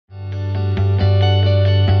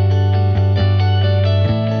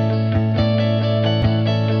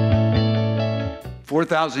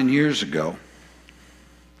4,000 years ago,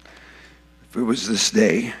 if it was this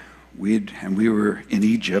day, we were in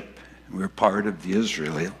Egypt, we were part of the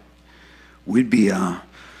Israel, we'd be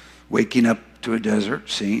waking up to a desert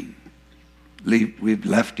scene. We've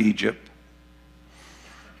left Egypt,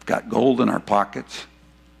 got gold in our pockets.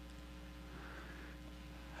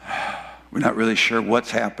 We're not really sure what's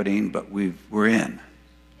happening, but we're in.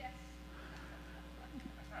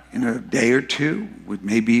 In a day or two,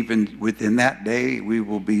 maybe even within that day, we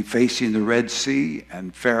will be facing the Red Sea,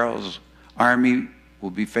 and Pharaoh's army will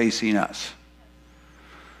be facing us.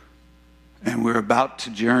 And we're about to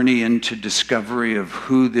journey into discovery of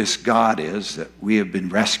who this God is that we have been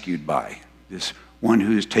rescued by. This one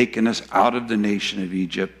who has taken us out of the nation of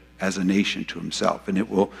Egypt as a nation to himself. And it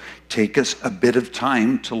will take us a bit of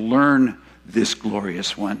time to learn this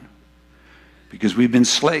glorious one, because we've been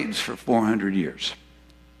slaves for 400 years.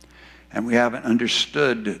 And we haven't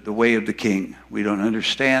understood the way of the king. We don't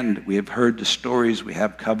understand. We have heard the stories. We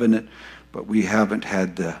have covenant, but we haven't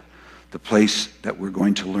had the place that we're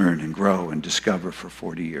going to learn and grow and discover for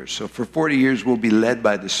 40 years. So for 40 years, we'll be led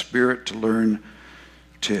by the Spirit to learn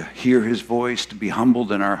to hear his voice, to be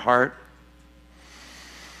humbled in our heart,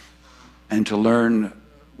 and to learn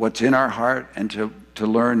what's in our heart, and to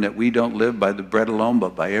learn that we don't live by the bread alone,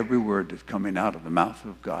 but by every word that's coming out of the mouth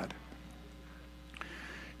of God.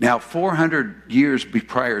 Now, 400 years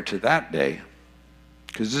prior to that day,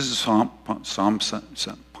 because this is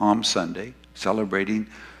Palm Sunday, celebrating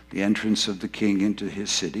the entrance of the king into his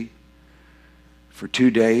city. For 2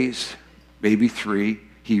 days, maybe 3,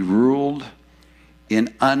 he ruled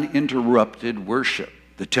in uninterrupted worship.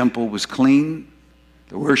 The temple was clean,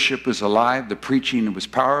 the worship was alive, the preaching was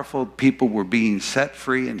powerful, people were being set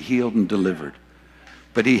free and healed and delivered.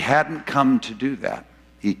 But he hadn't come to do that.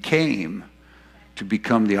 He came to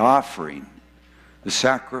become the offering, the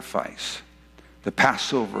sacrifice, the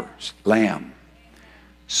Passover lamb.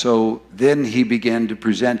 So then he began to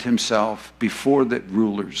present himself before the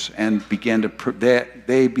rulers, and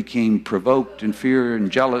they became provoked in fear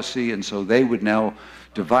and jealousy, and so they would now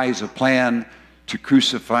devise a plan to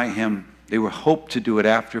crucify him. They were hoped to do it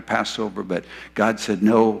after Passover, but God said,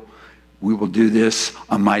 no, we will do this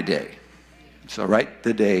on my day. So right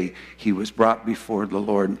the day he was brought before the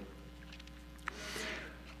Lord.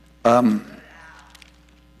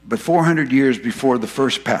 But 400 years before the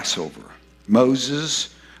first Passover,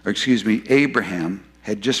 Abraham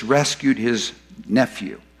had just rescued his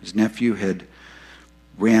nephew. His nephew had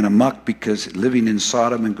ran amok because living in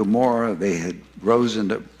Sodom and Gomorrah, they had rose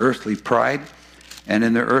into earthly pride. And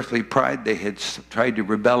in their earthly pride, they had tried to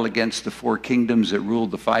rebel against the 4 kingdoms that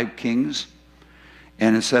ruled the 5 kings.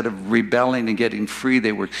 And instead of rebelling and getting free,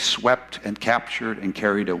 they were swept and captured and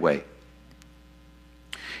carried away.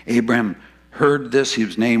 Abraham heard this.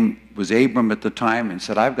 His name was Abram at the time, and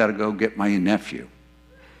said, I've got to go get my nephew.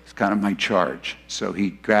 It's kind of my charge. So he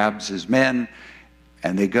grabs his men,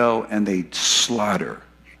 and they go and they slaughter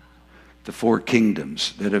the 4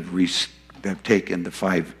 kingdoms that have taken the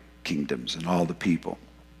 5 kingdoms and all the people.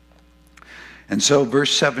 And so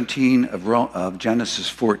verse 17 of Genesis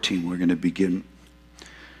 14, we're going to begin.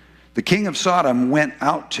 The king of Sodom went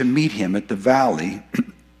out to meet him at the valley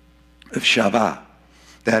of Shavah.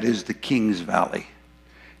 That is the king's valley,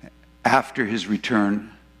 after his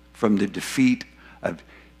return from the defeat of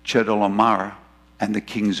Chedorlaomer and the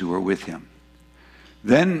kings who were with him.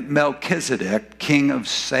 Then Melchizedek, king of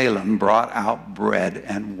Salem, brought out bread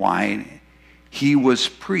and wine. He was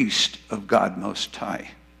priest of God Most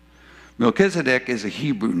High. Melchizedek is a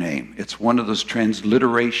Hebrew name. It's one of those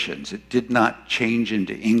transliterations. It did not change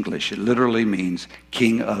into English. It literally means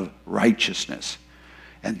king of righteousness,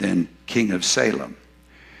 and then king of Salem.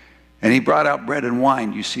 And he brought out bread and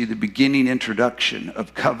wine. You see the beginning introduction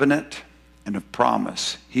of covenant and of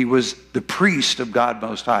promise. He was the priest of God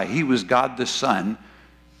Most High. He was God the Son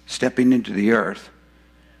stepping into the earth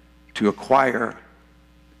to acquire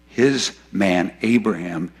his man,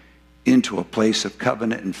 Abraham, into a place of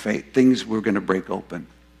covenant and faith. Things were going to break open.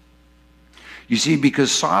 You see,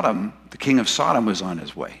 because Sodom, the king of Sodom, was on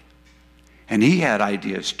his way. And he had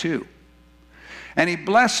ideas too. And he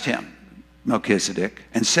blessed him, Melchizedek,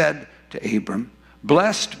 and said to Abram,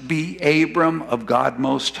 blessed be Abram of God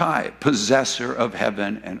Most High, possessor of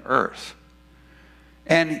heaven and earth.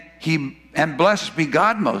 And blessed be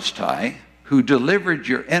God Most High, who delivered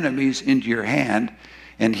your enemies into your hand.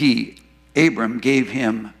 And Abram, gave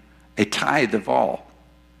him a tithe of all.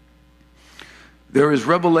 There is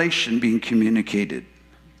revelation being communicated.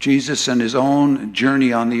 Jesus, in his own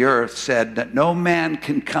journey on the earth, said that no man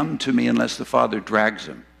can come to me unless the Father drags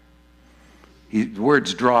him. The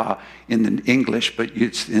word's draw in the English, but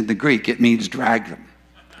it's in the Greek, it means drag them.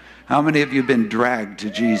 How many of you have been dragged to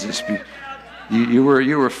Jesus? You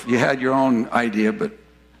had your own idea, but...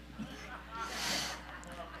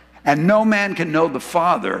 And no man can know the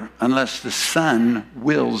Father unless the Son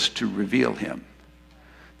wills to reveal him.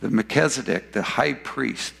 The Melchizedek, the high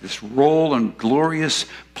priest, this role and glorious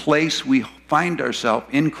place we find ourselves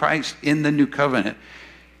in Christ in the new covenant,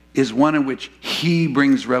 is one in which he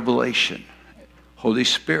brings revelation. Holy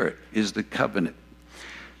Spirit is the covenant.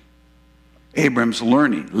 Abram's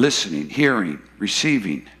learning, listening, hearing,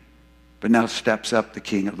 receiving, but now steps up the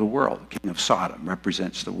king of the world. The king of Sodom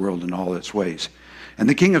represents the world in all its ways. And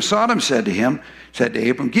the king of Sodom said to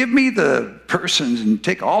Abram, give me the persons and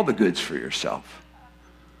take all the goods for yourself.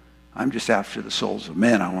 I'm just after the souls of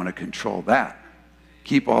men. I want to control that.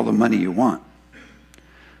 Keep all the money you want.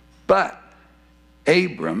 But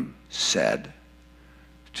Abram said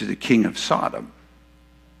to the king of Sodom,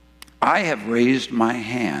 I have raised my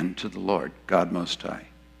hand to the Lord, God Most High,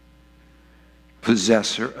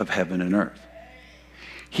 possessor of heaven and earth.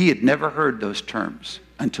 He had never heard those terms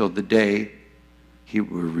until the day he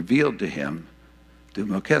were revealed to him through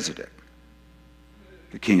Melchizedek,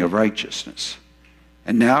 the king of righteousness.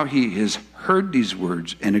 And now he has heard these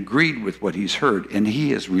words and agreed with what he's heard, and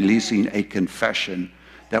he is releasing a confession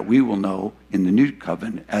that we will know in the new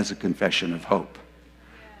covenant as a confession of hope.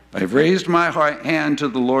 I have raised my hand to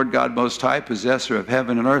the Lord God Most High, possessor of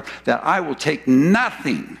heaven and earth, that I will take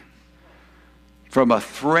nothing from a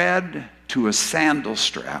thread to a sandal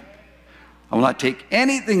strap. I will not take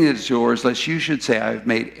anything that is yours, lest you should say, I have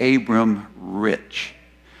made Abram rich.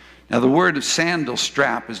 Now, the word of sandal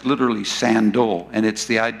strap is literally sandal, and it's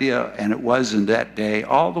the idea, and it was in that day,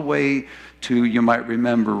 all the way to, you might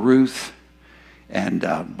remember, Ruth and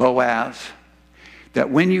Boaz, that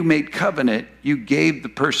when you made covenant, you gave the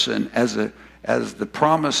person as the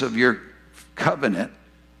promise of your covenant,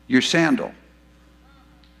 your sandal.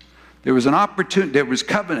 There was an opportunity, there was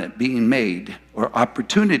covenant being made, or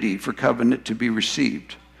opportunity for covenant to be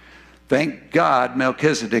received. Thank God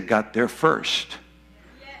Melchizedek got there first.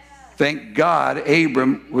 Thank God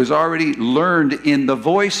Abram was already learned in the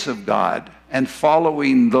voice of God and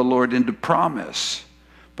following the Lord into promise.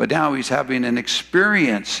 But now he's having an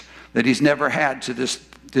experience that he's never had to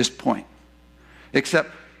this point. Except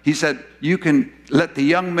he said, you can let the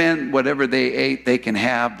young men, whatever they ate, they can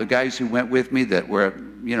have. The guys who went with me that were,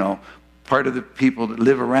 part of the people that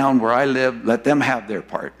live around where I live, let them have their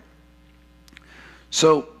part.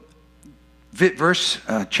 So,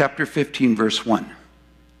 chapter 15, verse 1.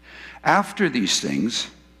 After these things,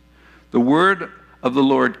 the word of the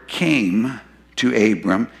Lord came to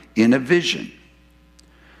Abram in a vision.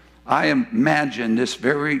 I imagine this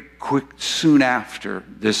very quick, soon after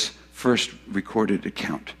this first recorded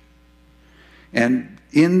account. And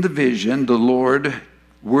in the vision, the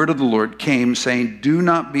word of the Lord came saying, do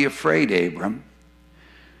not be afraid, Abram.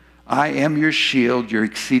 I am your shield, your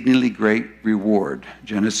exceedingly great reward.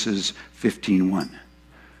 Genesis 15:1.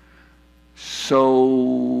 So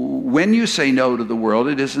when you say no to the world,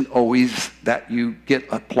 it isn't always that you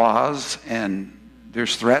get applause and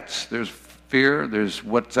there's threats, there's fear, there's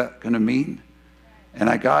what's that going to mean?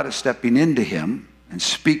 And God is stepping into him and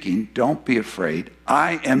speaking, don't be afraid.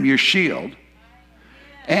 I am your shield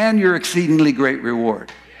and your exceedingly great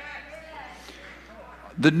reward.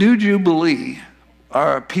 The new Jubilee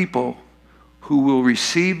are a people who will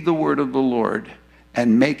receive the word of the Lord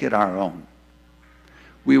and make it our own.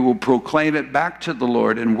 We will proclaim it back to the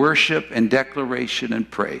Lord in worship and declaration and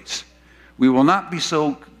praise. We will not be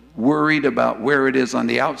so worried about where it is on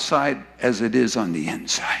the outside as it is on the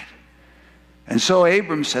inside. And so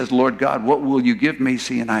Abram says, Lord God, what will you give me?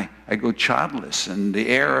 See, and I go childless, and the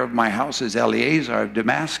heir of my house is Eleazar of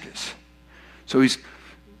Damascus. So he's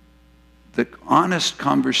the honest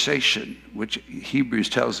conversation, which Hebrews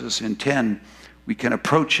tells us in 10, we can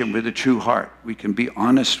approach him with a true heart. We can be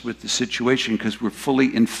honest with the situation because we're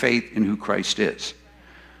fully in faith in who Christ is.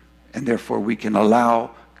 And therefore we can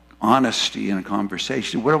allow honesty in a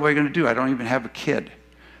conversation. What am I going to do? I don't even have a kid.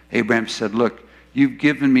 Abraham said, look, you've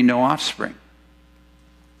given me no offspring.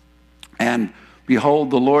 And behold,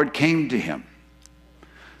 the Lord came to him.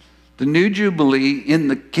 The new Jubilee in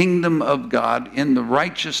the kingdom of God, in the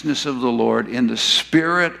righteousness of the Lord, in the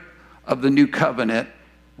spirit of the new covenant,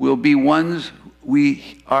 will be ones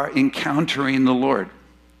we are encountering the Lord.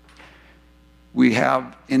 We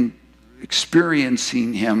have in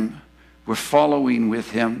experiencing him, we're following with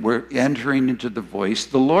him, we're entering into the voice.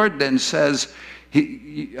 The Lord then says,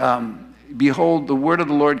 behold, the word of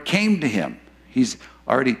the Lord came to him. He's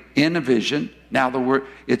already in a vision. Now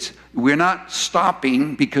we're not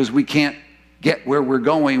stopping because we can't get where we're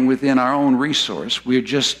going within our own resource. We're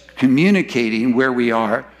just communicating where we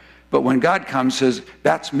are. But when God comes and says,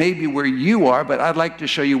 that's maybe where you are, but I'd like to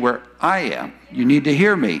show you where I am. You need to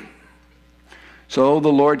hear me. So the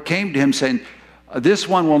Lord came to him saying, this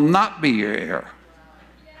one will not be your heir,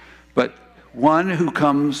 but one who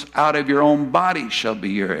comes out of your own body shall be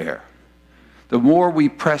your heir. The more we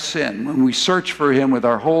press in, when we search for him with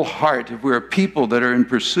our whole heart, if we're a people that are in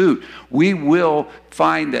pursuit, we will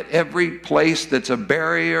find that every place that's a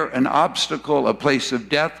barrier, an obstacle, a place of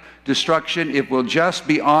death, destruction, if we'll just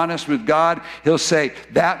be honest with God, he'll say,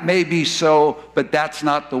 that may be so, but that's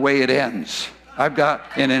not the way it ends. I've got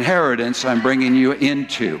an inheritance I'm bringing you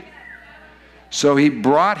into. So he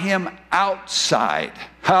brought him outside.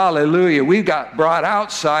 Hallelujah. We got brought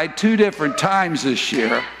outside 2 different times this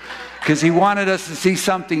year because he wanted us to see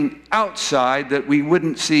something outside that we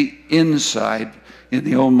wouldn't see inside in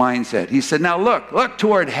the old mindset. He said, now look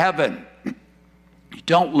toward heaven. You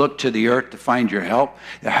don't look to the earth to find your help.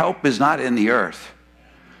 The help is not in the earth.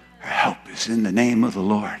 Our help is in the name of the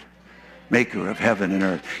Lord, maker of heaven and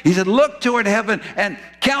earth. He said, look toward heaven and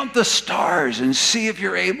count the stars and see if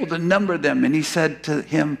you're able to number them. And he said to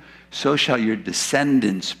him, so shall your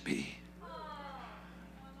descendants be.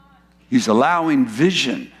 He's allowing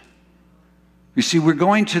vision. You see, we're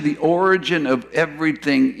going to the origin of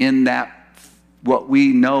everything in that, what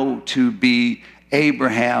we know to be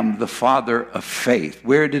Abraham, the father of faith.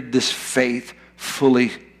 Where did this faith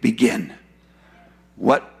fully begin?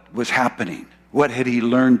 What was happening? What had he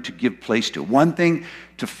learned to give place to? One thing,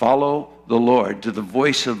 to follow the Lord, to the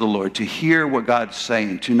voice of the Lord, to hear what God's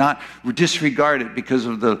saying, to not disregard it because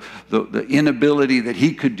of the inability that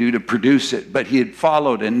he could do to produce it. But he had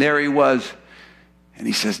followed, and there he was. And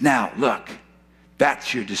he says, now, look,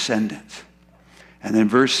 that's your descendants. And then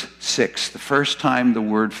verse 6, the first time the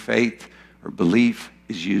word faith or belief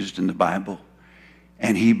is used in the Bible.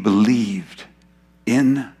 And he believed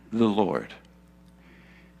in the Lord.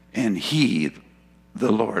 And he,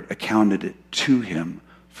 the Lord, accounted it to him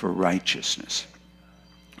for righteousness.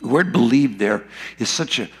 The word believe there is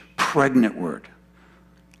such a pregnant word.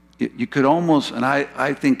 You could almost, and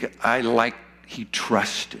I think I like, he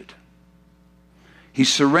trusted. He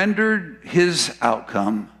surrendered his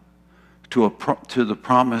outcome to the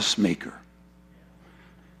promise maker.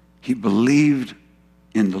 He believed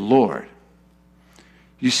in the Lord.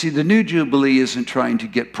 You see, the new Jubilee isn't trying to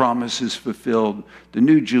get promises fulfilled. The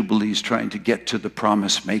new Jubilee is trying to get to the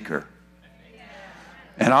promise maker.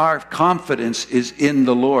 And our confidence is in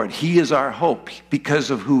the Lord. He is our hope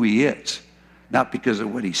because of who he is, not because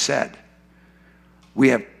of what he said. We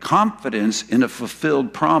have confidence in a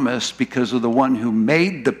fulfilled promise because of the one who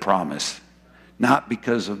made the promise, not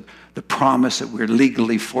because of the promise that we're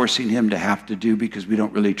legally forcing him to have to do because we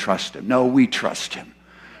don't really trust him. No, we trust him.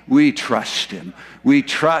 We trust him. We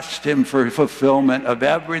trust him for fulfillment of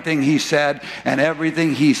everything he said, and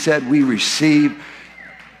everything he said we receive.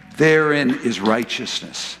 Therein is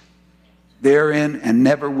righteousness. Therein and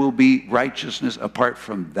never will be righteousness apart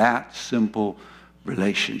from that simple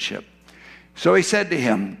relationship. So he said to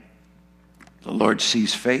him, the Lord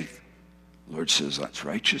sees faith. The Lord says that's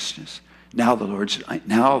righteousness. Now the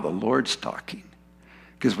Lord's talking.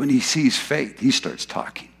 Because when he sees faith, he starts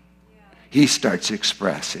talking. He starts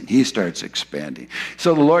expressing. He starts expanding.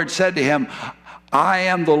 So the Lord said to him, I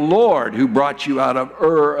am the Lord who brought you out of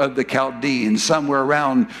Ur of the Chaldeans, somewhere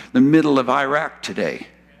around the middle of Iraq today,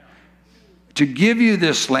 to give you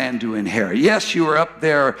this land to inherit. Yes, you were up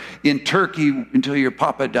there in Turkey until your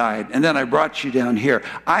papa died, and then I brought you down here.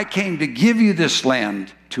 I came to give you this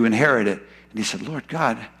land to inherit it. And he said, Lord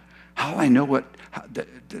God, how will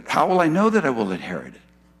I know that I will inherit it?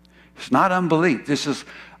 It's not unbelief. This is,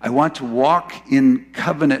 I want to walk in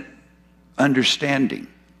covenant understanding.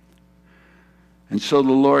 And so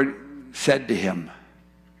the Lord said to him,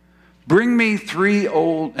 bring me three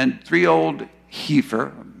old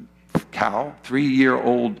heifer, cow,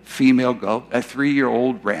 3-year-old female goat, a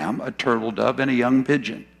 3-year-old ram, a turtle dove, and a young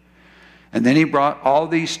pigeon. And then he brought all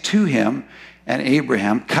these to him, and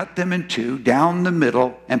Abraham cut them in two down the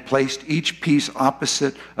middle and placed each piece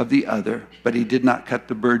opposite of the other, but he did not cut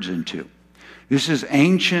the birds in two. This is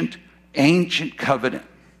ancient covenant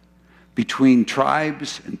between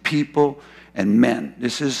tribes and people and men.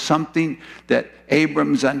 This is something that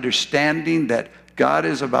Abram's understanding that God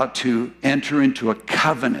is about to enter into a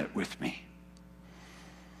covenant with me.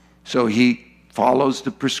 So he follows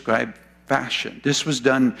the prescribed fashion. This was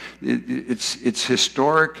done, it's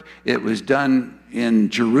historic. It was done in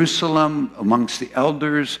Jerusalem amongst the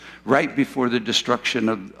elders right before the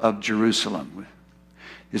destruction of Jerusalem.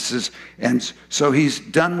 It says, and so he's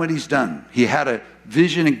done what he's done. He had a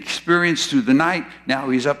vision experience through the night. Now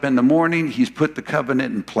he's up in the morning. He's put the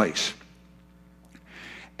covenant in place.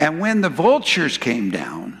 And when the vultures came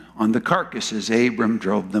down on the carcasses, Abram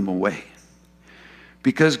drove them away.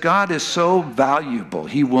 Because God is so valuable,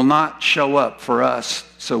 he will not show up for us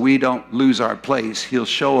so we don't lose our place. He'll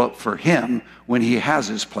show up for him when he has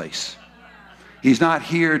his place. He's not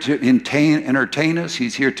here to entertain us.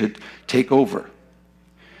 He's here to take over.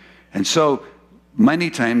 And so many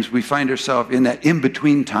times we find ourselves in that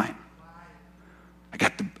in-between time.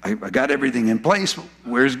 I got everything in place.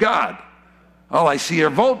 Where's God? All I see are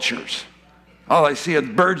vultures. All I see are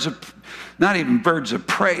birds of, not even birds of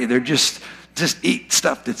prey. They're just eat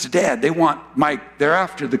stuff that's dead. They're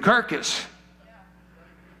after the carcass.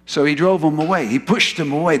 So he drove them away. He pushed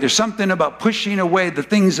them away. There's something about pushing away the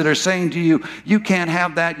things that are saying to you, you can't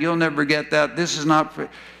have that, you'll never get that, this is not for,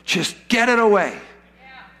 just get it away.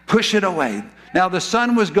 Push it away. Now the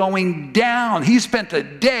sun was going down. He spent a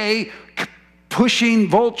day pushing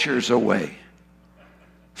vultures away.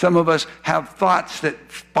 Some of us have thoughts that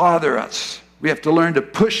bother us. We have to learn to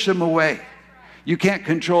push them away. You can't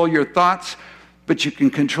control your thoughts, but you can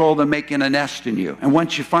control them making a nest in you. And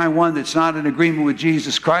once you find one that's not in agreement with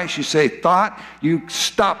Jesus Christ, you say, thought, you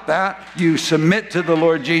stop that. You submit to the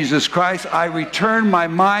Lord Jesus Christ. I return my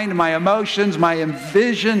mind, my emotions, my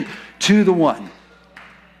vision to the one.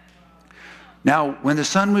 Now, when the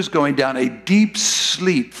sun was going down, a deep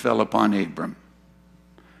sleep fell upon Abram.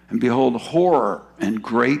 And behold, horror and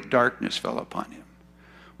great darkness fell upon him.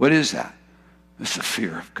 What is that? It's the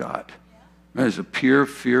fear of God. That is a pure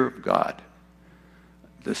fear of God.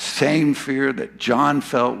 The same fear that John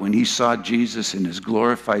felt when he saw Jesus in his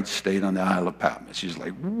glorified state on the Isle of Patmos. He's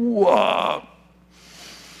like, whoa.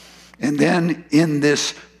 And then in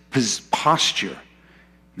this posture,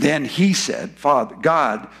 then he said, Father,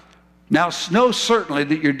 God, now know certainly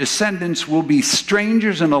that your descendants will be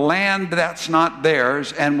strangers in a land that's not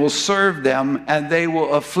theirs and will serve them, and they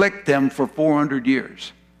will afflict them for 400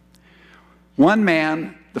 years. One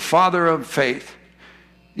man, the father of faith,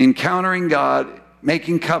 encountering God,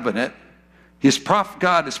 making covenant,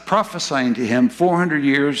 God is prophesying to him 400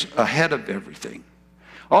 years ahead of everything.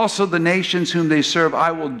 Also the nations whom they serve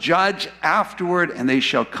I will judge afterward, and they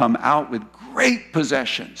shall come out with great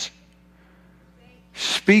possessions.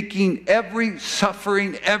 Speaking every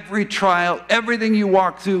suffering, every trial, everything you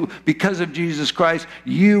walk through because of Jesus Christ,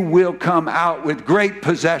 you will come out with great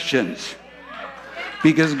possessions.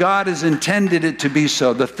 Because God has intended it to be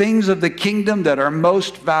so. The things of the kingdom that are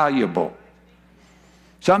most valuable.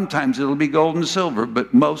 Sometimes it'll be gold and silver,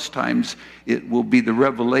 but most times it will be the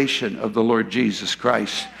revelation of the Lord Jesus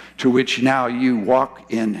Christ, to which now you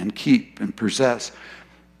walk in and keep and possess.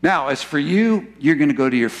 Now, as for you, you're going to go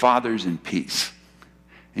to your fathers in peace.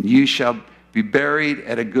 And you shall be buried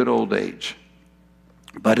at a good old age.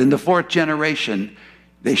 But in the fourth generation,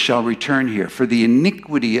 they shall return here, for the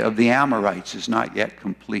iniquity of the Amorites is not yet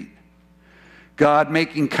complete. God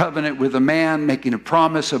making covenant with a man, making a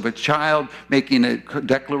promise of a child, making a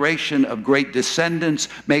declaration of great descendants,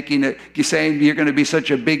 saying you're going to be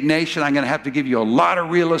such a big nation, I'm going to have to give you a lot of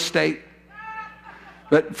real estate.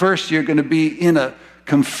 But first you're going to be in a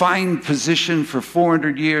confined position for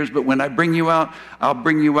 400 years, but when I bring you out, I'll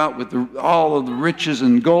bring you out with all of the riches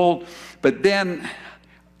and gold. But then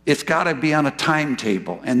it's got to be on a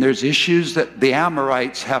timetable, and there's issues that the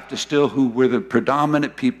Amorites have to still, who were the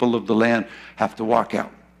predominant people of the land, have to walk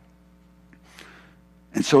out.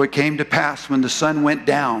 And so it came to pass when the sun went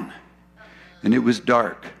down and it was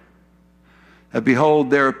dark, that behold,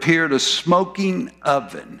 there appeared a smoking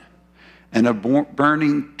oven and a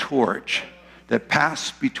burning torch that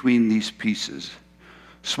passed between these pieces.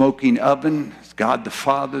 Smoking oven is God the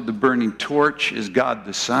Father. The burning torch is God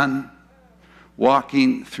the Son,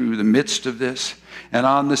 walking through the midst of this. And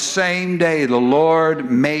on the same day, the Lord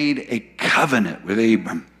made a covenant with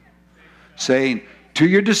Abram, saying, to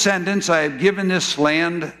your descendants, I have given this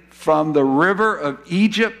land from the river of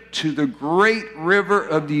Egypt to the great river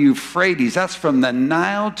of the Euphrates. That's from the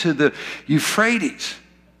Nile to the Euphrates.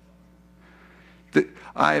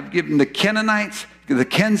 I have given the Canaanites, the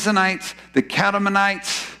Kenzanites, the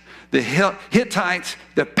Kadmonites, the Hittites,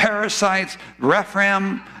 the Perizzites,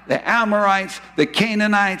 Rephaim, the Amorites, the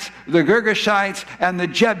Canaanites, the Girgashites, and the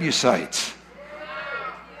Jebusites.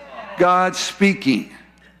 God speaking.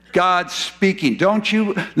 God speaking.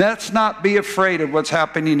 Let's not be afraid of what's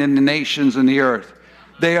happening in the nations and the earth.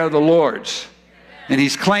 They are the Lord's. And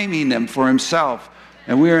he's claiming them for himself.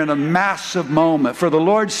 And we are in a massive moment. For the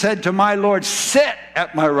Lord said to my Lord, sit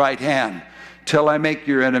at my right hand till I make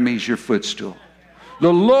your enemies your footstool.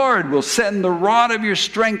 The Lord will send the rod of your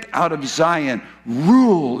strength out of Zion.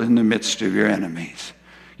 Rule in the midst of your enemies.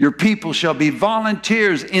 Your people shall be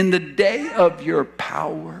volunteers in the day of your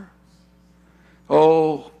power.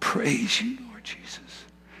 Oh, praise you, Lord Jesus.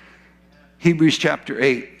 Hebrews chapter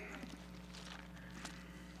 8.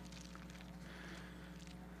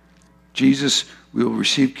 Jesus, we will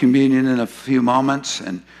receive communion in a few moments,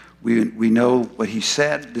 and we know what he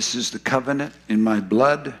said. This is the covenant in my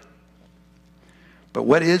blood. But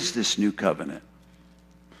what is this new covenant?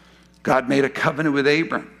 God made a covenant with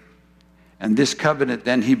Abram. And this covenant,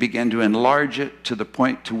 then he began to enlarge it to the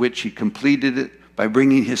point to which he completed it by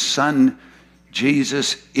bringing his son,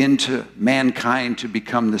 Jesus, into mankind to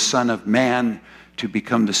become the Son of Man, to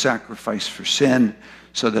become the sacrifice for sin,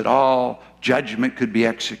 so that all judgment could be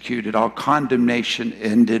executed, all condemnation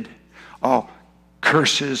ended, all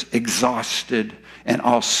curses exhausted, and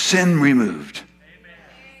all sin removed.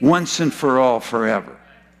 Once and for all, forever.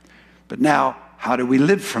 But now, how do we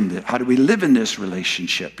live from this? How do we live in this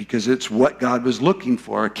relationship? Because it's what God was looking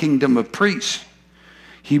for, a kingdom of priests.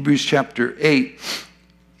 Hebrews chapter 8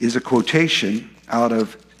 is a quotation out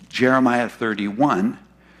of Jeremiah 31.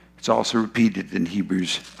 It's also repeated in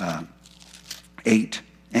Hebrews 8.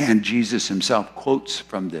 And Jesus himself quotes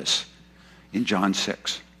from this in John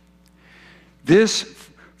 6. This,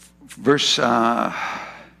 verse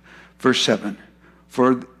 7.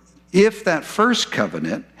 For if that first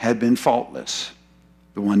covenant had been faultless,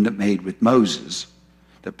 the one that made with Moses,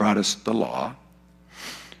 that brought us the law,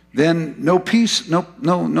 then no place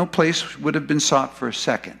would have been sought for a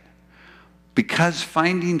second, because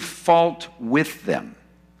finding fault with them.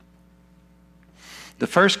 The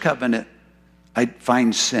first covenant, I'd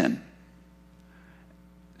find sin,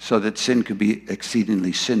 so that sin could be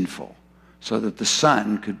exceedingly sinful, so that the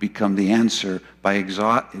Son could become the answer by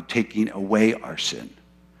taking away our sin.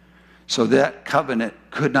 So that covenant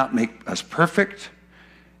could not make us perfect.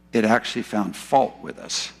 It actually found fault with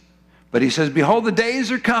us. But he says, behold, the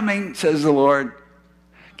days are coming, says the Lord.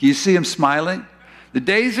 Can you see him smiling? The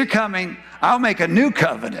days are coming. I'll make a new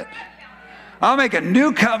covenant. I'll make a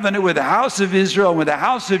new covenant with the house of Israel and with the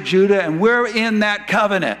house of Judah, and we're in that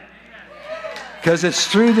covenant. Because it's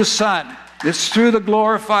through the Son. It's through the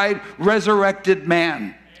glorified, resurrected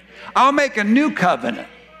man. I'll make a new covenant.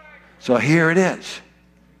 So here it is.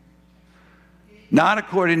 Not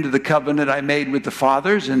according to the covenant I made with the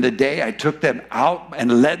fathers in the day I took them out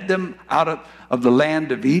and led them out of the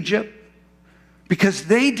land of Egypt, because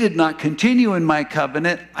they did not continue in my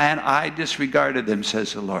covenant, and I disregarded them,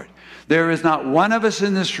 says the Lord. There is not one of us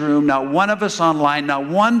in this room, not one of us online, not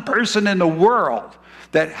one person in the world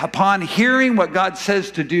that upon hearing what God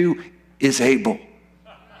says to do is able.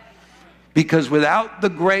 Because without the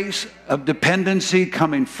grace of dependency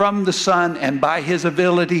coming from the Son and by his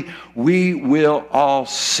ability, we will all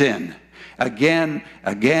sin. Again,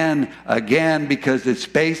 because it's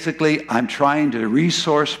basically I'm trying to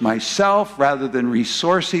resource myself rather than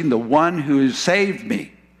resourcing the one who has saved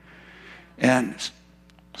me. And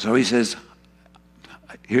so he says,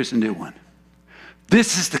 here's a new one.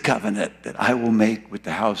 This is the covenant that I will make with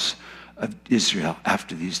the house of Israel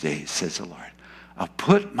after these days, says the Lord. I'll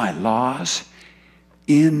put my laws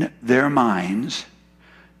in their minds,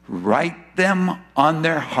 write them on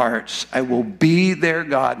their hearts. I will be their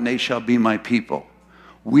God, and they shall be my people.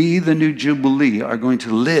 We, the new Jubilee, are going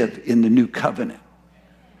to live in the new covenant.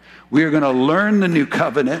 We are going to learn the new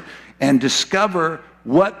covenant and discover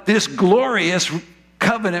what this glorious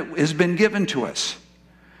covenant has been given to us.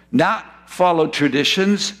 Not follow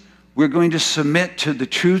traditions. We're going to submit to the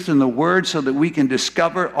truth and the word so that we can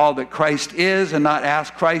discover all that Christ is and not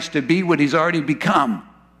ask Christ to be what he's already become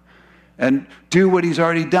and do what he's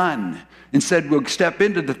already done. Instead, we'll step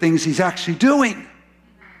into the things he's actually doing.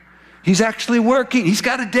 He's actually working. He's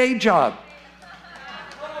got a day job,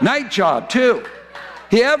 night job too.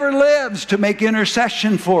 He ever lives to make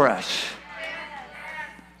intercession for us.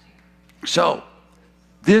 So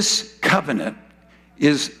this covenant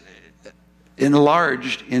is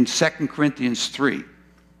enlarged in 2 Corinthians 3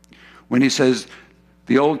 when he says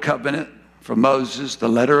the old covenant from Moses, the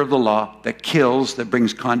letter of the law that kills, that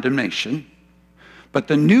brings condemnation, but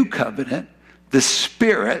the new covenant, the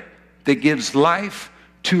Spirit that gives life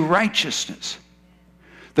to righteousness.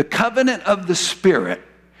 The covenant of the Spirit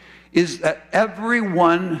is that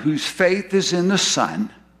everyone whose faith is in the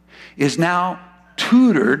Son is now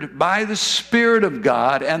tutored by the Spirit of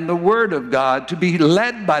God and the Word of God, to be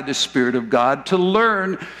led by the Spirit of God, to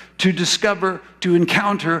learn, to discover, to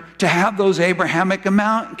encounter, to have those Abrahamic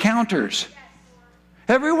encounters.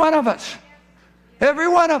 Every one of us. Every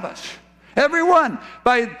one of us. Everyone,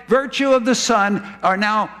 by virtue of the Son, are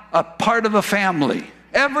now a part of a family.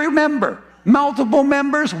 Every member, multiple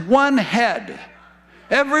members, one head.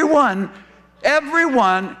 Everyone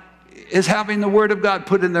is having the Word of God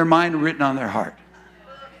put in their mind, written on their heart.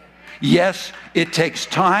 Yes, it takes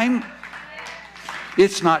time.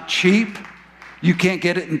 It's not cheap. You can't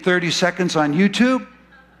get it in 30 seconds on YouTube.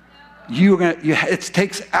 It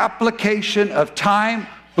takes application of time,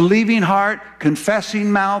 believing heart,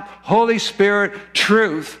 confessing mouth, Holy Spirit,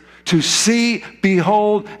 truth, to see,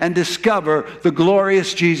 behold, and discover the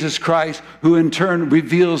glorious Jesus Christ, who in turn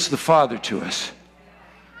reveals the Father to us.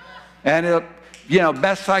 And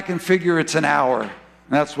best I can figure, it's an hour.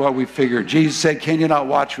 That's what we figured. Jesus said, can you not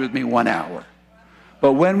watch with me 1 hour?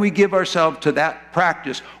 But when we give ourselves to that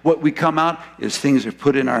practice, what we come out is things are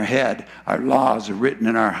put in our head. Our laws are written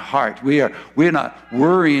in our heart. We're not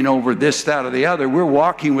worrying over this, that, or the other. We're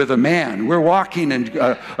walking with a man. We're walking in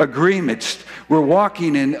agreements. We're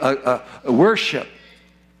walking in worship.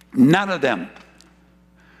 None of them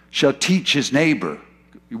shall teach his neighbor.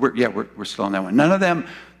 We're still on that one. None of them,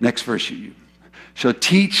 next verse, shall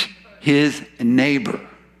teach his neighbor.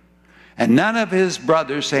 And none of his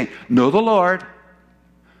brothers saying, know the Lord,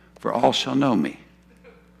 for all shall know me,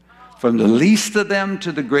 from the least of them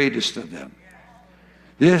to the greatest of them.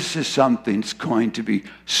 This is something that's going to be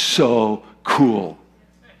so cool.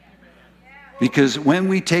 Because when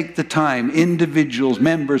we take the time, individuals,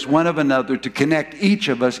 members, one of another, to connect each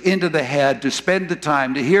of us into the head, to spend the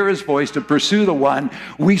time, to hear his voice, to pursue the one,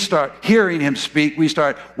 we start hearing him speak, we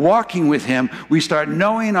start walking with him, we start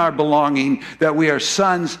knowing our belonging, that we are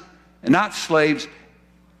sons and not slaves,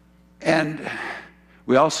 and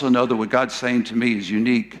we also know that what God's saying to me is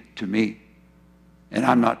unique to me. And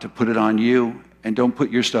I'm not to put it on you, and don't put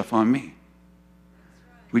your stuff on me.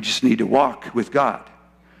 We just need to walk with God.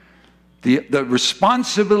 The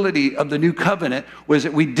responsibility of the new covenant was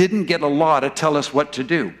that we didn't get a law to tell us what to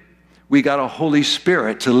do. We got a Holy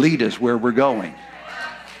Spirit to lead us where we're going.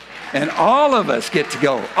 And all of us get to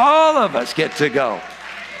go. All of us get to go.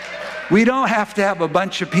 We don't have to have a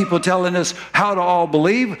bunch of people telling us how to all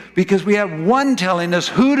believe, because we have one telling us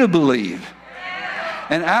who to believe.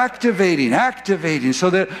 And activating, so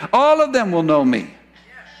that all of them will know me.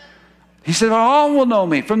 He said, all will know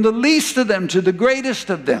me, from the least of them to the greatest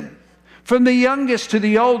of them. From the youngest to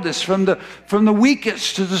the oldest, from the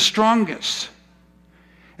weakest to the strongest.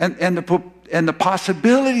 And the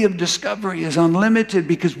possibility of discovery is unlimited,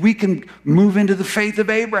 because we can move into the faith of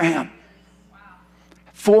Abraham.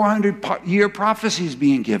 400-year prophecies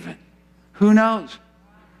being given. Who knows?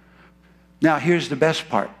 Now, here's the best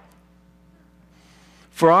part.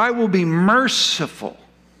 For I will be merciful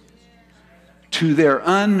to their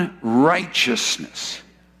unrighteousness,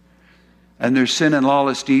 and their sin and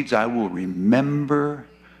lawless deeds I will remember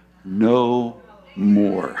no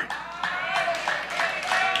more.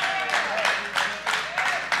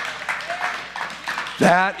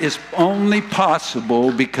 That is only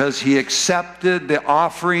possible because he accepted the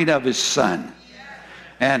offering of his Son.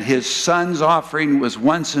 And his Son's offering was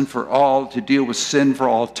once and for all to deal with sin for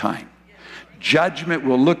all time. Judgment,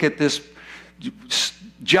 we'll look at this.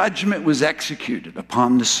 Judgment was executed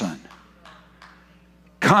upon the Son.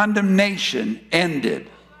 Condemnation ended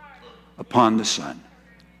upon the Son.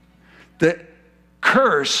 The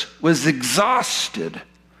curse was exhausted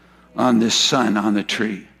on this Son on the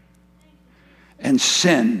tree. And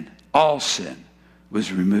sin, all sin,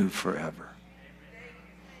 was removed forever.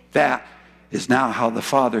 That is now how the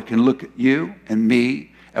Father can look at you and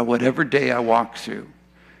me at whatever day I walk through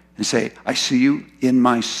and say, I see you in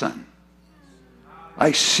my Son.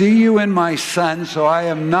 I see you in my Son, so I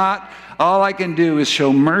am not, all I can do is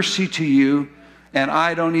show mercy to you, and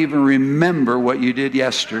I don't even remember what you did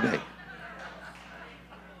yesterday.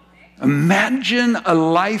 Imagine a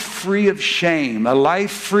life free of shame, a life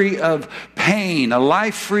free of pain, a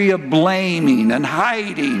life free of blaming and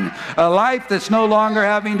hiding, a life that's no longer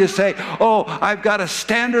having to say, oh, I've got a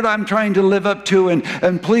standard I'm trying to live up to,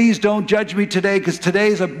 and please don't judge me today, because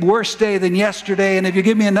today's a worse day than yesterday, and if you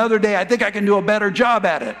give me another day, I think I can do a better job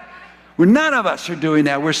at it. None of us are doing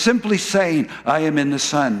that. We're simply saying, I am in the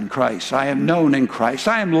Son, Christ. I am known in Christ.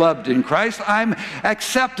 I am loved in Christ. I'm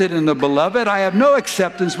accepted in the Beloved. I have no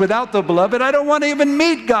acceptance without the Beloved. I don't want to even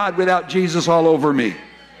meet God without Jesus all over me.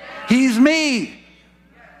 He's me.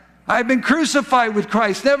 I've been crucified with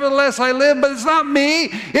Christ. Nevertheless, I live, but it's not me.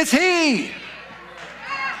 It's He.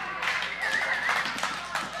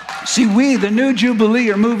 See, we, the new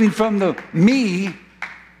Jubilee, are moving from the me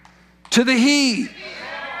to the He.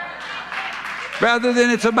 Rather than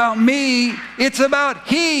it's about me, it's about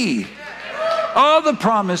He. All the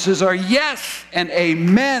promises are yes and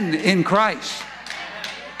amen in Christ.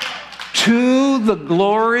 To the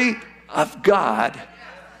glory of God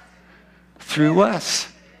through us.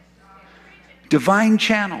 Divine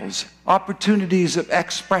channels, opportunities of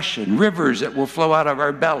expression, rivers that will flow out of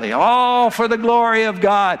our belly, all for the glory of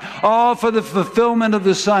God, all for the fulfillment of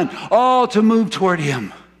the Son, all to move toward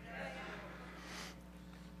Him.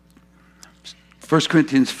 1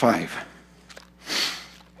 Corinthians 5.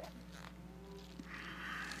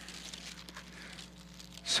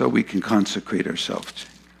 So we can consecrate ourselves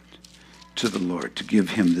to the Lord, to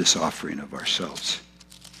give Him this offering of ourselves.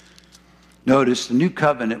 Notice the new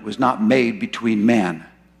covenant was not made between man.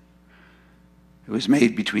 It was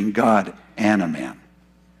made between God and a man.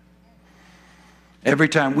 Every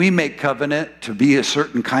time we make covenant to be a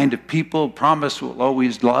certain kind of people, promise we'll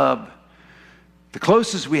always love, the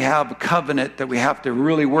closest we have a covenant that we have to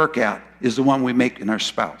really work at is the one we make in our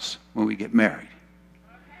spouse when we get married.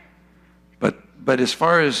 But as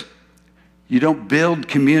far as you don't build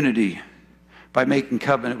community by making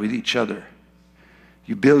covenant with each other,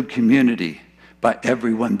 you build community by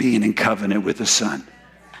everyone being in covenant with the Son,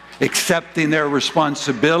 accepting their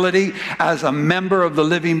responsibility as a member of the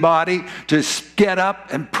living body to get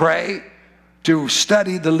up and pray, to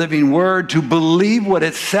study the living Word, to believe what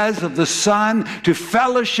it says of the Son, to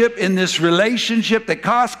fellowship in this relationship that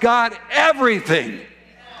cost God everything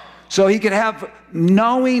so He could have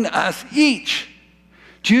knowing us each.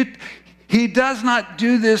 He does not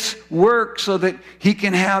do this work so that He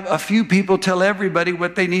can have a few people tell everybody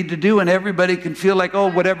what they need to do, and everybody can feel like,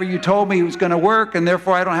 oh, whatever you told me was going to work, and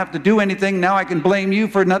therefore I don't have to do anything. Now I can blame you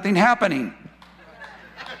for nothing happening.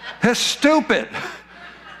 That's stupid.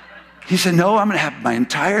 He said, no, I'm going to have my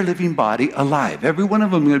entire living body alive. Every one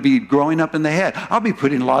of them is going to be growing up in the head. I'll be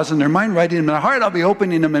putting laws in their mind, writing them in their heart. I'll be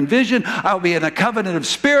opening them in vision. I'll be in a covenant of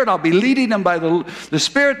spirit. I'll be leading them by the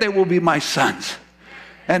Spirit. They will be my sons.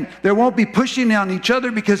 And they won't be pushing on each other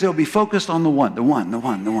because they'll be focused on the one.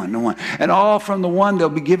 And all from the one, they'll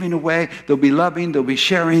be giving away. They'll be loving. They'll be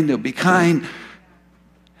sharing. They'll be kind.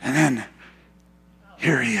 And then,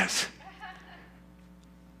 here He is.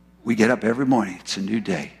 We get up every morning. It's a new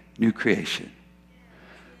day, new creation.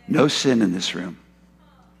 No sin in this room.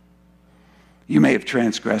 You may have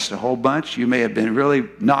transgressed a whole bunch. You may have been really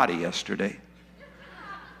naughty yesterday.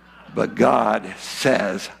 But God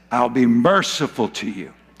says, I'll be merciful to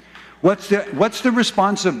you. What's the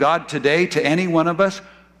response of God today to any one of us?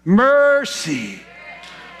 Mercy.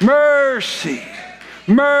 Mercy.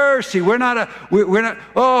 Mercy. We're not,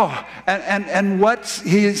 and what's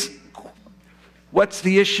the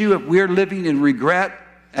issue if we're living in regret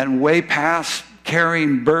and way past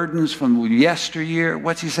carrying burdens from yesteryear?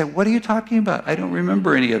 What's He say? What are you talking about? I don't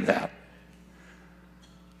remember any of that.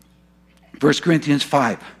 1 Corinthians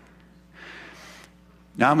 5.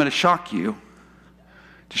 Now I'm going to shock you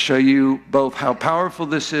to show you both how powerful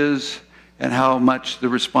this is and how much the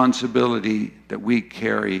responsibility that we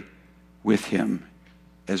carry with Him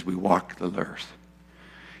as we walk the earth.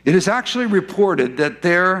 It is actually reported that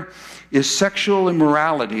there is sexual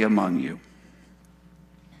immorality among you.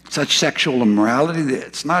 Such sexual immorality that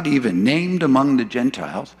it's not even named among the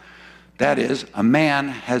Gentiles. That is, a man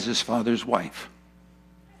has his father's wife.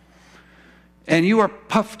 And you are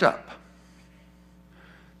puffed up.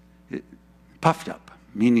 Puffed up,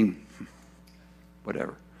 meaning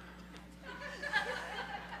whatever.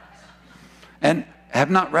 And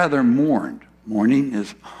have not rather mourned. Mourning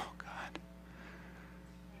is, oh God,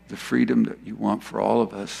 the freedom that you want for all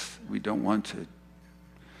of us. We don't want to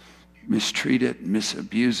mistreat it,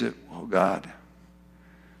 misabuse it, oh God.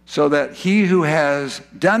 So that he who has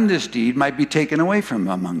done this deed might be taken away from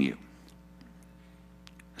among you.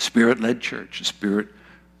 A Spirit-led church, a Spirit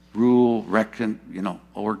rule,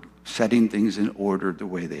 or setting things in order the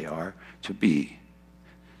way they are to be.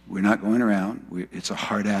 We're not going around. It's a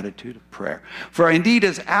hard attitude of prayer. For indeed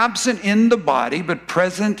is absent in the body, but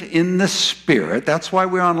present in the Spirit. That's why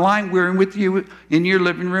we're online. We're with you in your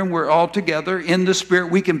living room. We're all together in the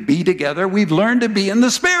Spirit. We can be together. We've learned to be in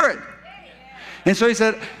the Spirit. And so he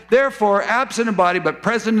said, therefore, absent in body, but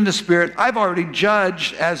present in the Spirit, I've already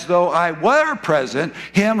judged as though I were present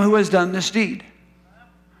him who has done this deed.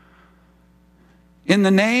 In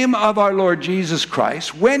the name of our Lord Jesus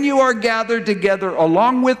Christ, when you are gathered together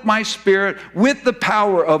along with my Spirit, with the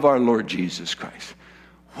power of our Lord Jesus Christ.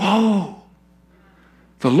 Whoa!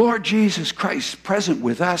 The Lord Jesus Christ present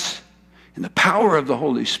with us in the power of the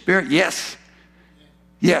Holy Spirit. Yes.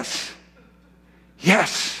 Yes.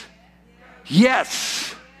 Yes.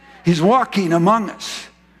 Yes. He's walking among us.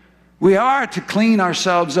 We are to clean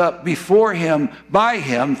ourselves up before him, by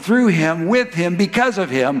him, through him, with him, because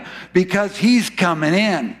he's coming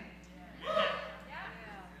in.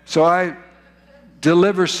 So I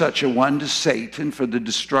deliver such a one to Satan for the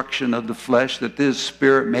destruction of the flesh, that this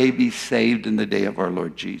spirit may be saved in the day of our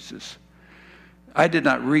Lord Jesus. I did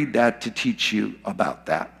not read that to teach you about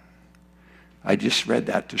that. I just read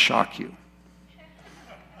that to shock you.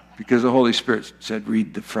 Because the Holy Spirit said,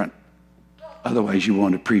 read the front. Otherwise, you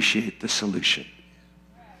won't appreciate the solution.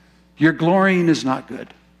 Your glorying is not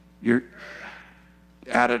good. Your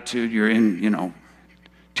attitude, you're in,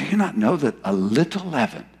 do you not know that a little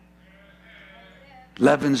leaven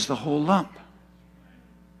leavens the whole lump?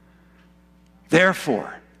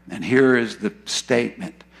 Therefore, and here is the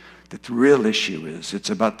statement that the real issue is,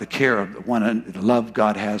 it's about the care of the love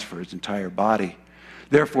God has for his entire body.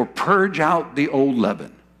 Therefore, purge out the old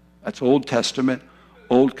leaven. That's Old Testament,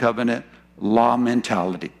 Old Covenant, law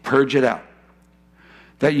mentality. Purge it out.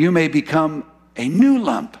 That you may become a new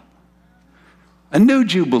lump, a new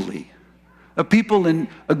Jubilee, a people in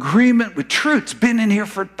agreement with truth. It's been in here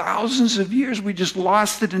for thousands of years. We just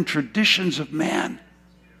lost it in traditions of man.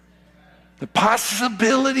 The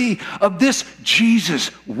possibility of this Jesus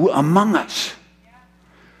among us.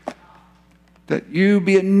 That you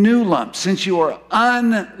be a new lump, since you are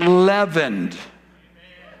unleavened.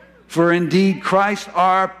 For indeed, Christ,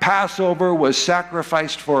 our Passover, was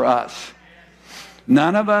sacrificed for us.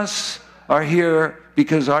 None of us are here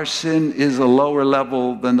because our sin is a lower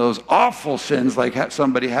level than those awful sins like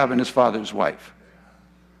somebody having his father's wife.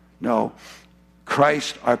 No,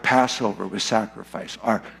 Christ, our Passover, was sacrificed.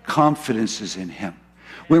 Our confidence is in him.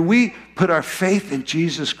 When we put our faith in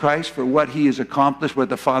Jesus Christ for what he has accomplished, what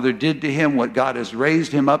the Father did to him, what God has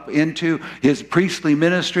raised him up into, his priestly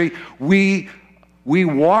ministry, we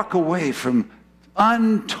walk away from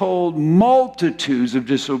untold multitudes of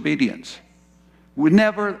disobedience. We're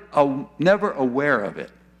never aware of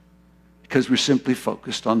it because we're simply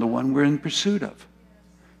focused on the one we're in pursuit of.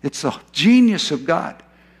 It's the genius of God.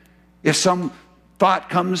 If some thought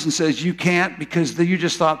comes and says you can't because you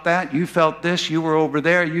just thought that, you felt this, you were over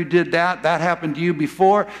there, you did that, that happened to you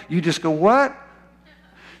before, you just go, what?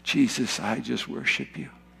 Jesus, I just worship you.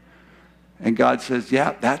 And God says,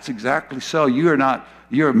 yeah, that's exactly so.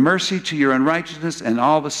 You're mercy to your unrighteousness, and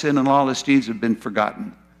all the sin and lawless deeds have been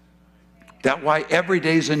forgotten. That's why every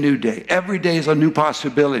day is a new day. Every day is a new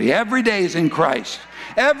possibility. Every day is in Christ.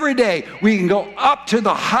 Every day we can go up to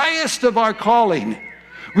the highest of our calling.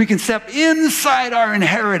 We can step inside our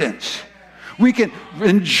inheritance. We can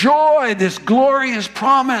enjoy this glorious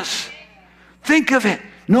promise. Think of it.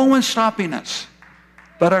 No one's stopping us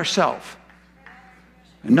but ourselves.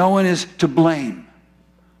 No one is to blame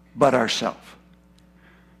but ourselves.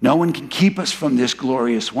 No one can keep us from this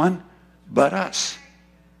glorious one but us.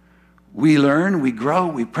 We learn, we grow,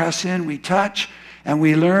 we press in, we touch, and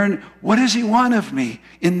we learn, what does he want of me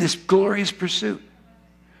in this glorious pursuit?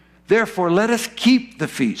 Therefore, let us keep the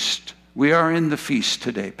feast. We are in the feast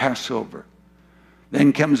today, Passover.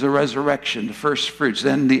 Then comes the resurrection, the first fruits.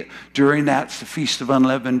 Then during that's the feast of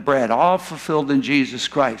unleavened bread, all fulfilled in Jesus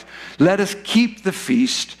Christ. Let us keep the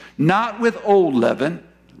feast, not with old leaven,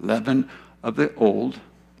 leaven of the old,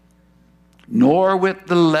 nor with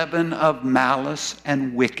the leaven of malice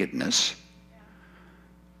and wickedness.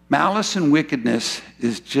 Malice and wickedness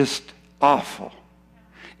is just awful.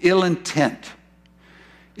 Ill intent.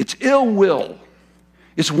 It's ill will.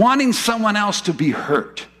 It's wanting someone else to be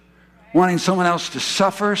hurt. Wanting someone else to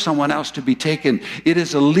suffer, someone else to be taken. It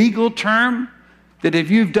is a legal term that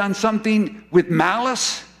if you've done something with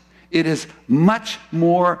malice, it is much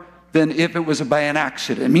more than if it was by an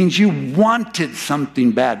accident. It means you wanted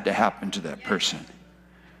something bad to happen to that person.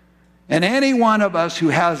 And any one of us who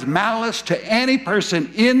has malice to any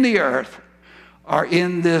person in the earth are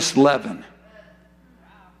in this leaven.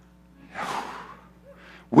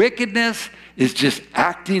 Wickedness is just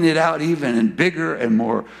acting it out even in bigger and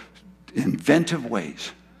more inventive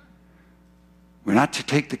ways. We're not to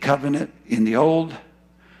take the covenant in the old.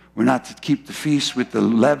 We're not to keep the feast with the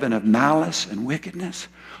leaven of malice and wickedness.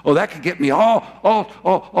 Oh, that could get me all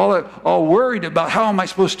worried about how am I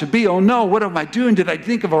supposed to be? Oh no, what am I doing? Did I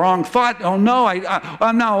think of a wrong thought? Oh no,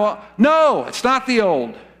 I'm now. No, it's not the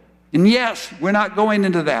old. And yes, we're not going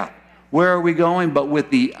into that. Where are we going? But with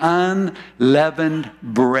the unleavened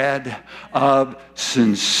bread of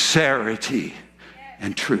sincerity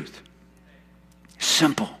and truth.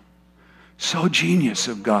 Simple. So genius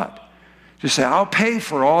of God. To say, I'll pay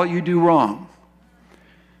for all you do wrong.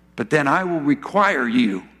 But then I will require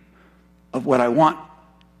you of what I want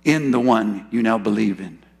in the one you now believe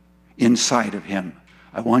in. Inside of him.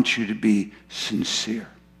 I want you to be sincere.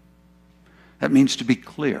 That means to be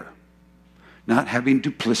clear, not having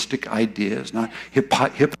duplistic ideas, not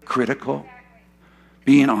hypocritical,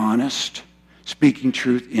 being honest, speaking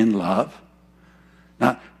truth in love.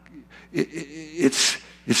 Not, it's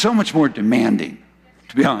so much more demanding,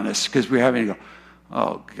 to be honest, because we're having to go,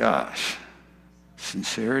 oh gosh,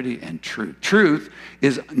 sincerity and truth. Truth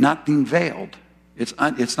is not being veiled.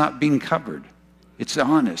 It's not being covered. It's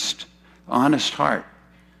honest heart.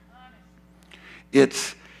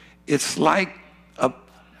 It's like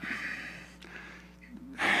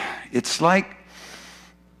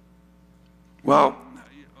well,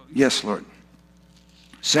 yes, Lord.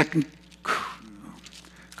 2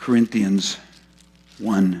 Corinthians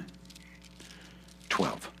 1:12.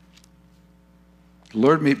 The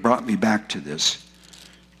Lord brought me back to this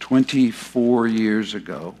 24 years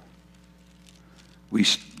ago. We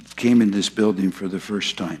came in this building for the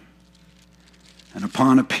first time. And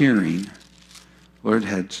upon appearing, Lord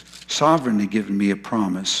had sovereignly given me a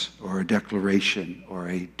promise or a declaration or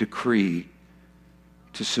a decree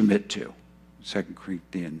to submit to. 2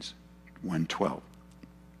 Corinthians 1:12.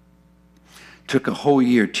 Took a whole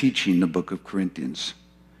year teaching the book of Corinthians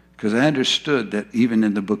because I understood that even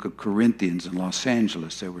in the book of Corinthians in Los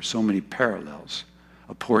Angeles, there were so many parallels.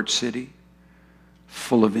 A port city,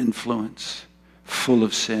 full of influence, full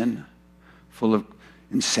of sin, full of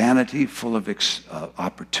insanity, full of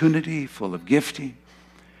opportunity, full of gifting.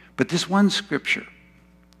 But this one scripture,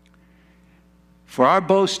 for our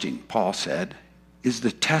boasting, Paul said, is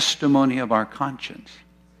the testimony of our conscience.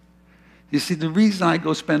 You see, the reason I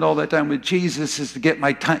go spend all that time with Jesus is to get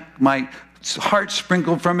my heart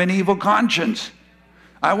sprinkled from an evil conscience.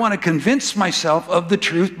 I want to convince myself of the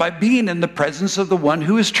truth by being in the presence of the one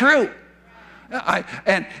who is true.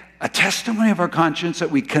 And a testimony of our conscience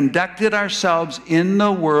that we conducted ourselves in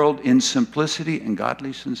the world in simplicity and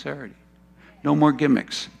godly sincerity. No more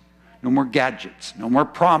gimmicks, no more gadgets, no more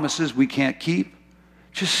promises we can't keep.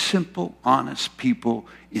 Just simple, honest people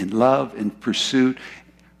in love and pursuit,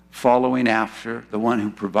 following after the one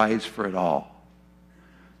who provides for it all.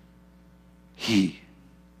 He.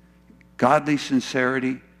 Godly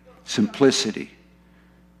sincerity, simplicity,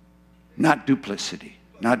 not duplicity,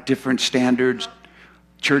 not different standards,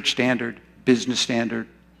 church standard, business standard,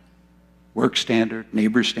 work standard,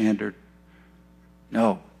 neighbor standard.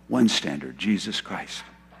 No, one standard, Jesus Christ.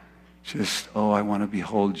 Just, oh, I want to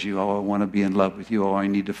behold you. Oh, I want to be in love with you. Oh, I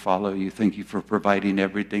need to follow you. Thank you for providing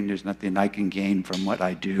everything. There's nothing I can gain from what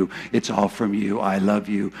I do. It's all from you. I love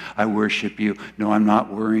you. I worship you. No, I'm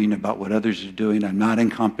not worrying about what others are doing. I'm not in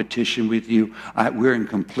competition with you. We're in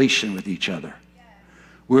completion with each other.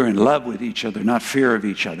 We're in love with each other, not fear of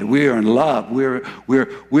each other. We are in love. We're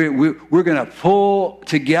going to pull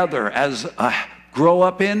together as grow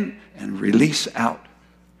up in and release out.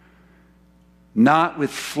 Not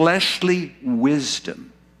with fleshly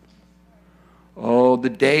wisdom. Oh, the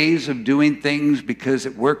days of doing things because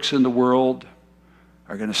it works in the world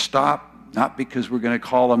are going to stop, not because we're going to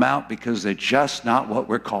call them out, because they're just not what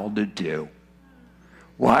we're called to do.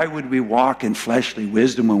 Why would we walk in fleshly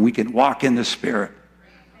wisdom when we can walk in the Spirit?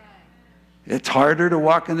 It's harder to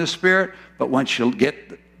walk in the Spirit, but once you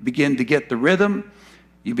begin to get the rhythm,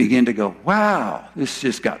 you begin to go, wow, this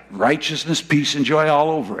just got righteousness, peace, and joy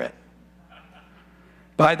all over it.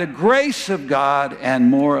 By the grace of God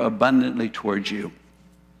and more abundantly towards you.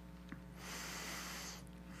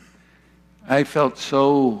 I felt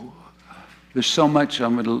there's so much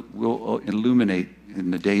we'll illuminate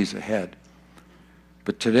in the days ahead.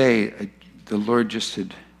 But today, the Lord just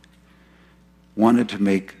had wanted to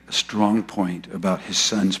make a strong point about his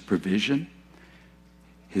son's provision,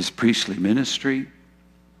 his priestly ministry,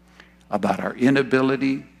 about our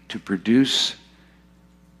inability to produce,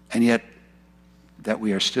 and yet that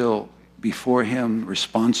we are still before him,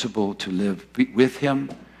 responsible to live with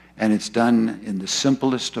him, and it's done in the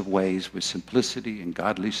simplest of ways with simplicity and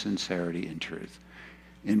godly sincerity and truth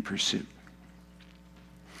in pursuit.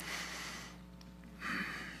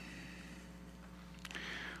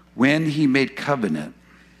 When he made covenant,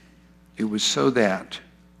 it was so that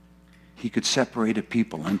he could separate a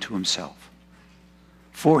people unto himself,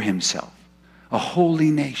 for himself, a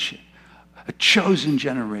holy nation, a chosen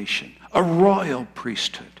generation, a royal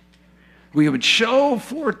priesthood. We would show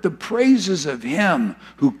forth the praises of him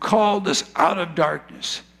who called us out of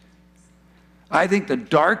darkness. I think the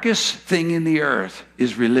darkest thing in the earth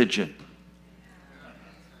is religion.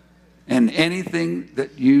 And anything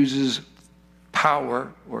that uses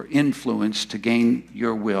power or influence to gain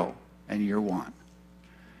your will and your want.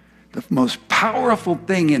 The most powerful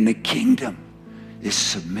thing in the kingdom is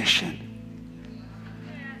submission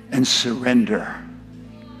and surrender.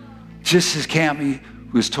 Just as Cammie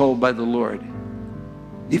who was told by the Lord,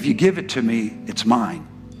 if you give it to me, it's mine,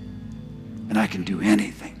 and I can do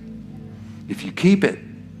anything. If you keep it,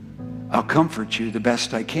 I'll comfort you the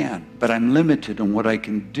best I can, but I'm limited on what I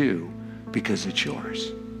can do because it's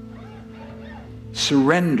yours.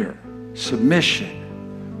 Surrender,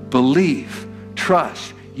 submission, belief,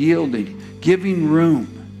 trust, yielding, giving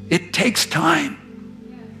room. It takes time.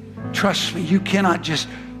 Trust me, you cannot just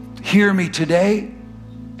hear me today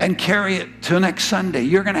and carry it till next Sunday.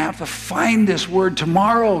 You're going to have to find this word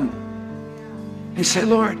tomorrow and say,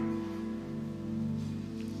 Lord,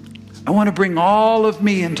 I want to bring all of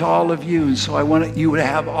me into all of you, and so I want you to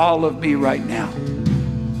have all of me right now.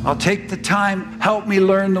 I'll take the time. Help me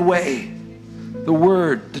learn the way, the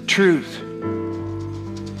word, the truth.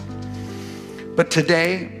 But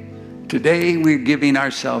today we're giving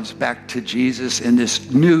ourselves back to Jesus in this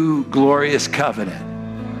new glorious covenant.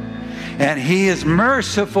 And he is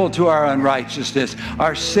merciful to our unrighteousness.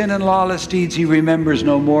 Our sin and lawless deeds he remembers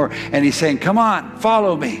no more. And he's saying, come on,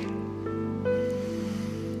 follow me.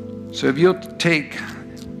 So if you'll take,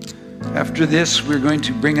 after this, we're going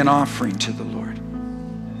to bring an offering to the Lord.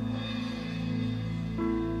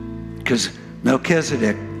 Because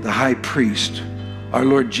Melchizedek, the high priest, our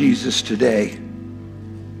Lord Jesus today,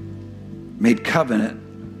 made covenant.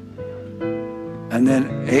 And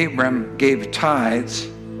then Abram gave tithes,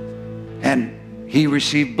 and he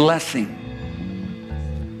received blessing.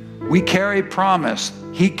 We carry promise.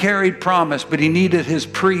 He carried promise, but he needed his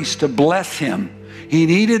priest to bless him. He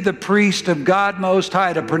needed the priest of God Most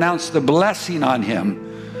High to pronounce the blessing on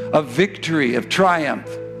him of victory, of triumph.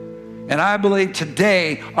 And I believe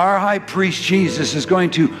today our high priest Jesus is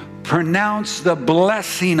going to pronounce the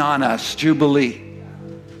blessing on us, Jubilee.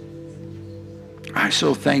 I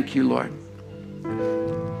so thank you, Lord.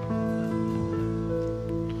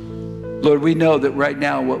 Lord, we know that right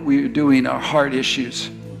now what we are doing are hard issues.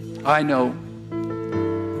 I know.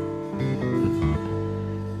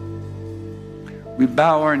 We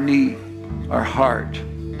bow our knee, our heart.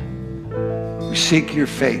 We seek your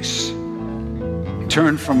face.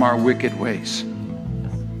 Turn from our wicked ways.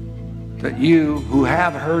 That you, who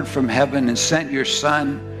have heard from heaven and sent your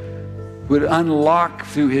Son, would unlock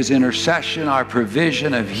through his intercession our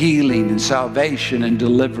provision of healing and salvation and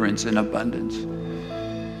deliverance in abundance.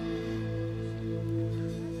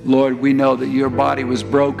 Lord, we know that your body was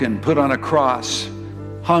broken, put on a cross,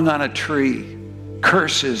 hung on a tree,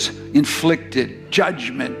 curses inflicted,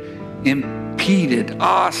 judgment impeded,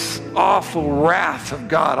 awful wrath of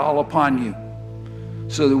God all upon you,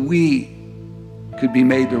 so that we could be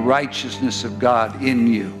made the righteousness of God in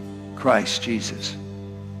you, Christ Jesus.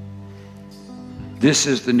 This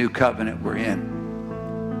is the new covenant we're in.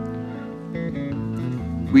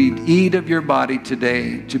 We eat of your body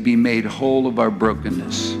today to be made whole of our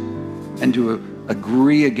brokenness and to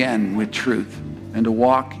agree again with truth and to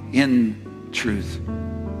walk in truth,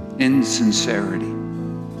 in sincerity.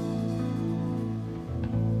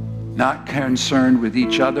 Not concerned with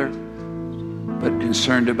each other, but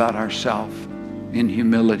concerned about ourselves in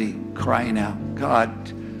humility, crying out, God,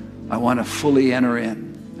 I want to fully enter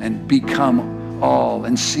in and become all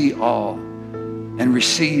and see all and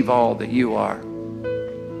receive all that you are.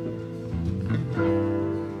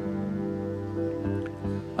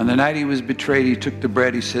 On the night he was betrayed, he took the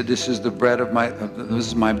bread. He said, this is the bread of this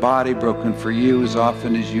is my body broken for you. As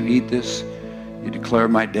often as you eat this, you declare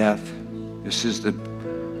my death. This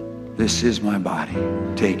is my body.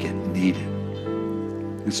 Take it and eat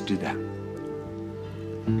it. Let's do that.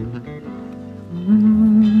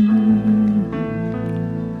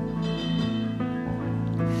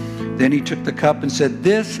 Then he took the cup and said,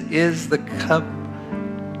 this is the cup.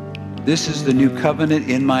 This is the new covenant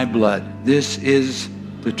in my blood. This is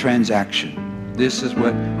the transaction. This is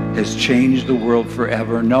what has changed the world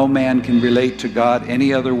forever. No man can relate to God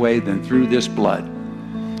any other way than through this blood.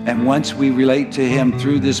 And once we relate to him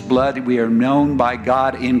through this blood, we are known by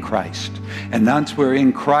God in Christ. And once we're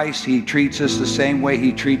in Christ, he treats us the same way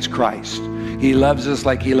he treats Christ. He loves us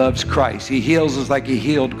like he loves Christ. He heals us like he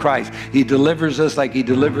healed Christ. He delivers us like he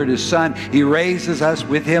delivered his Son. He raises us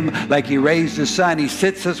with him like he raised his Son. He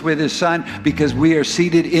sits us with his Son because we are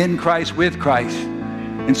seated in Christ with Christ.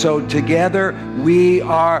 And so together we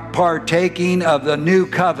are partaking of the new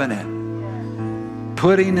covenant.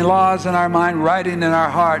 Putting the laws in our mind, writing in our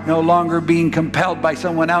heart, no longer being compelled by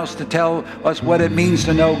someone else to tell us what it means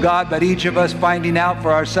to know God, but each of us finding out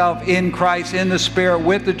for ourselves in Christ, in the Spirit,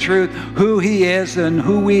 with the truth, who he is and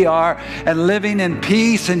who we are, and living in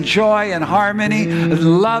peace and joy and harmony,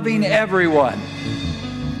 loving everyone.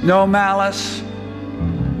 No malice,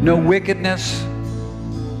 no wickedness,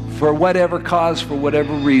 for whatever cause, for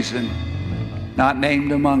whatever reason. not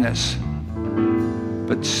named among us,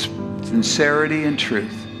 but sincerity and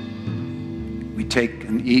truth. We take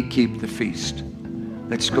and eat, keep the feast.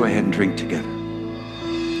 Let's go ahead and drink together.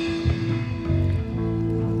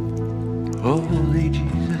 Holy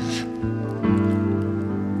Jesus,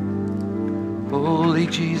 holy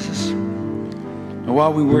Jesus. And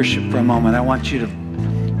while we worship for a moment, I want you to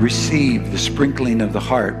receive the sprinkling of the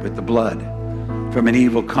heart with the blood from an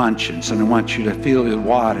evil conscience. And I want you to feel the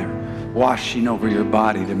water washing over your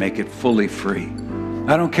body to make it fully free.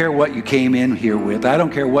 I don't care what you came in here with. I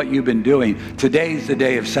don't care what you've been doing. Today's the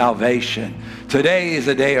day of salvation. Today is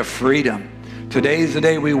a day of freedom. Today is the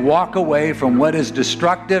day we walk away from what is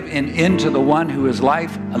destructive and into the one who is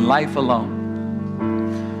life and life alone.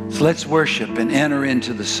 So let's worship and enter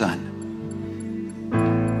into the Son.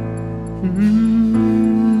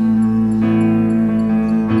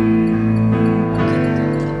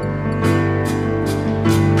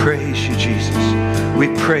 Praise you, Jesus. We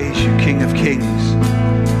praise you, King of Kings,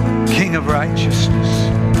 King of righteousness,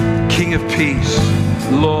 King of peace,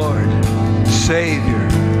 Lord, Savior,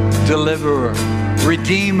 Deliverer,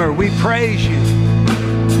 Redeemer. We praise you.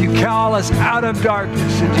 You call us out of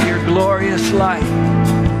darkness into your glorious light,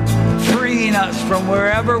 freeing us from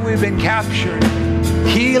wherever we've been captured,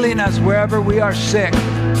 healing us wherever we are sick.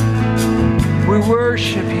 We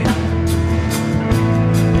worship you.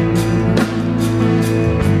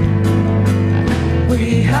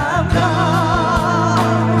 We have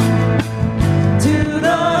come to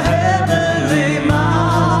the heavenly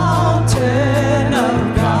mountain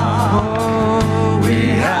of God. We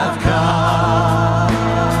have come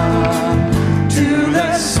to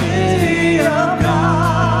the city of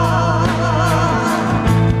God.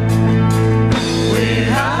 We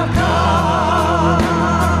have come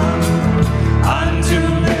unto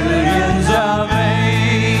millions of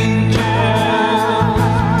angels.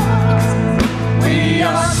 We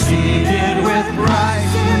are seated with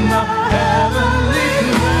Christ in the heavenly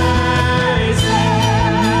places.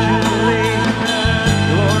 Jubilee,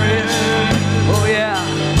 glorious. Oh yeah.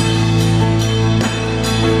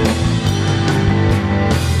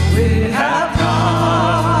 We have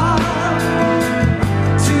come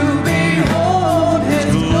to behold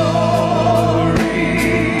His glory.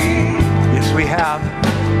 Yes, we have.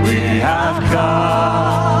 We have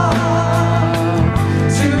come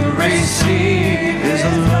to receive His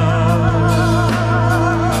love.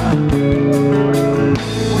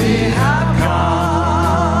 We have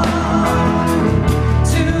come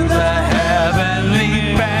to the heavenly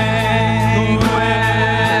banquet.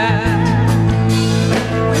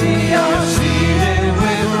 We are seated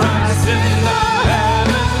with Christ in the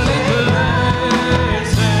heavenly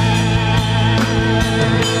places.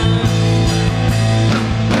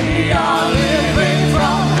 We are living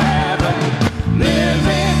from heaven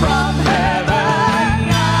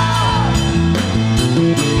now.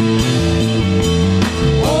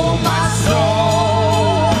 Oh, my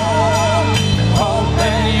soul,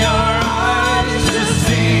 open your eyes to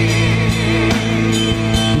see.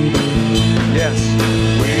 Yes.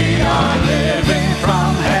 We are living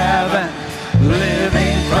from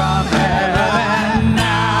heaven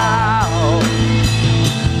now.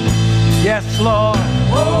 Yes, Lord.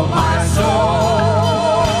 Oh, my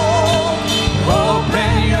soul,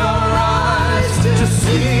 open your eyes to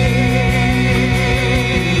see.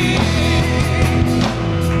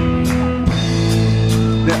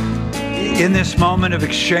 In this moment of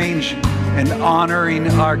exchange and honoring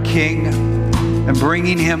our King and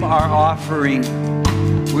bringing him our offering,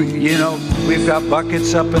 we've got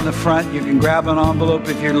buckets up in the front. You can grab an envelope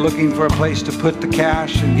if you're looking for a place to put the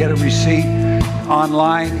cash and get a receipt.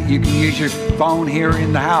 Online, you can use your phone here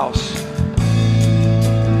in the house.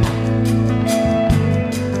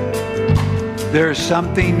 There's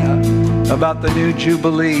something about the new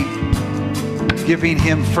Jubilee, giving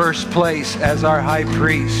him first place as our high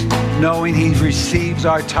priest, knowing he receives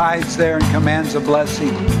our tithes there and commands a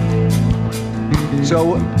blessing.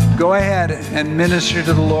 So go ahead and minister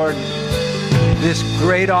to the Lord this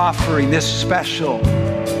great offering, this special.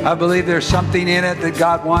 I believe there's something in it that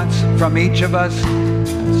God wants from each of us.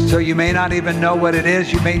 So you may not even know what it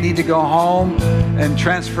is. You may need to go home and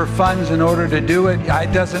transfer funds in order to do it.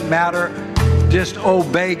 It doesn't matter. Just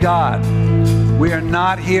obey God. We are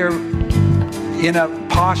not here in a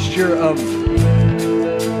posture of,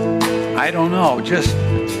 just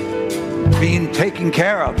being taken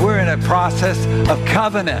care of. We're in a process of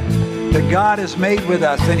covenant. that God has made with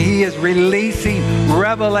us, and he is releasing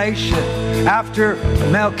revelation. After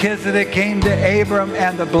Melchizedek came to Abram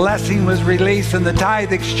and the blessing was released and the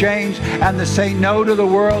tithe exchange and the say no to the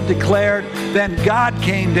world declared, then God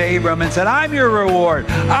came to Abram and said, I'm your reward.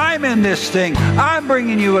 I'm in this thing. I'm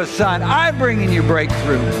bringing you a son. I'm bringing you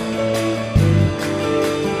breakthrough.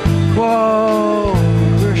 Whoa,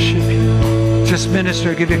 worship you. Just minister.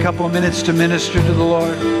 I'll give you a couple of minutes to minister to the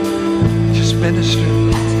Lord. Just minister.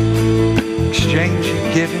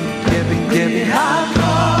 Exchanging, giving. We have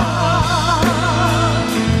come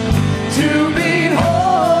to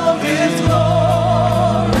behold His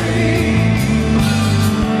glory.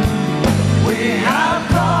 We have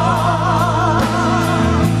come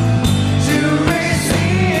to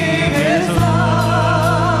receive His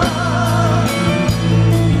love.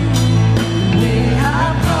 We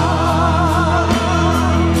have come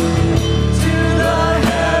to the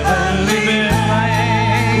heavenly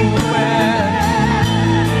banquet.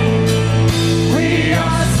 We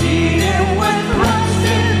are seated with Christ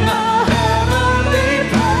in the heavenly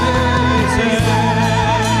places.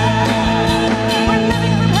 We're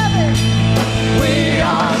living from heaven. We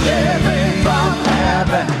are living from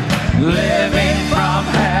heaven. Living from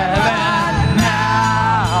heaven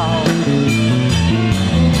now.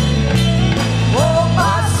 Oh,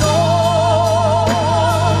 my soul,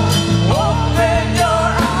 open your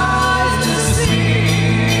eyes to see.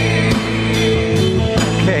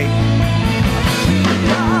 Okay.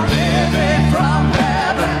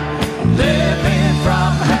 Living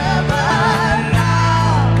from heaven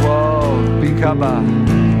now. Whoa, become a...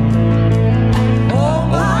 Oh,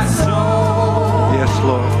 my soul, Yes,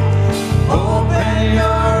 Lord. open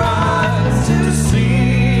your eyes to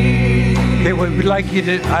see. Okay, what we'd like you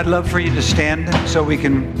to, I'd love for you to stand so we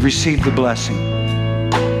can receive the blessing.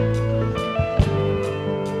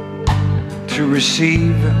 To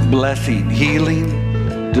receive blessing, healing,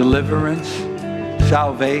 deliverance,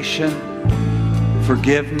 salvation,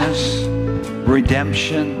 forgiveness,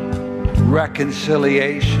 redemption,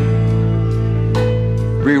 reconciliation,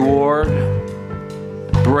 reward,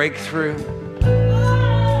 breakthrough.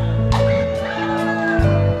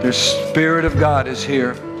 The Spirit of God is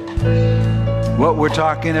here. What we're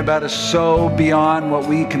talking about is so beyond what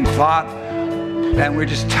we can thought, and we're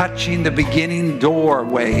just touching the beginning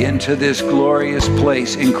doorway into this glorious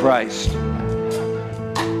place in Christ.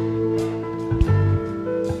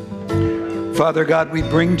 Father God, we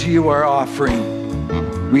bring to you our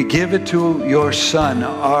offering. We give it to your Son,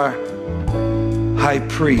 our high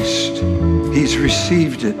priest. He's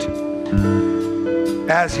received it.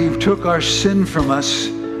 As he took our sin from us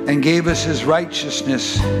and gave us his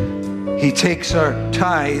righteousness, he takes our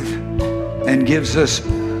tithe and gives us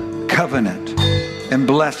covenant and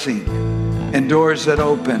blessing and doors that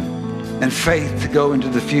open and faith to go into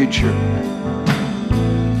the future.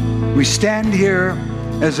 We stand here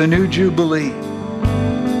as a new Jubilee,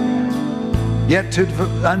 yet to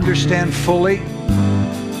understand fully,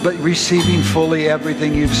 but receiving fully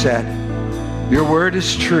everything you've said. Your word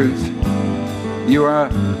is truth. You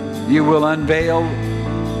will unveil,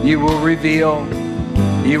 you will reveal,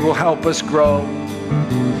 you will help us grow.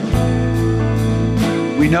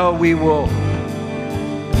 We know we will.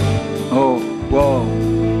 Oh, whoa.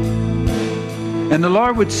 And the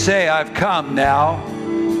Lord would say, I've come now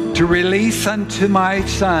to release unto my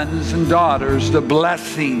sons and daughters the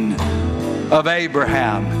blessing of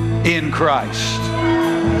Abraham in Christ.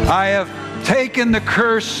 I have taken the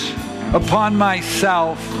curse upon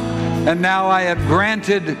myself, and now I have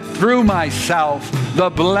granted through myself the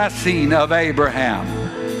blessing of Abraham.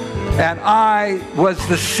 And I was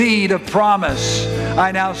the seed of promise.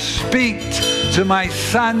 I now speak to my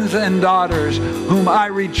sons and daughters, whom I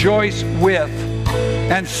rejoice with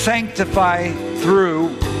and sanctify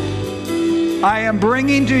through. I am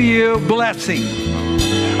bringing to you blessing.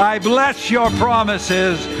 I bless your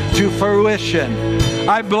promises to fruition.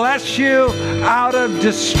 I bless you out of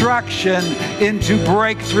destruction into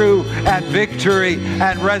breakthrough and victory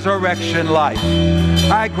and resurrection life.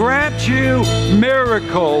 I grant you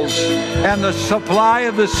miracles and the supply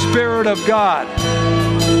of the Spirit of God.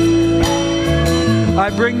 I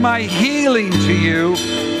bring my healing to you,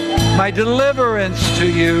 my deliverance to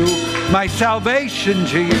you, my salvation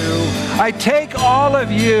to you. I take all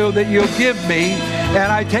of you that you'll give me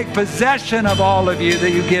and I take possession of all of you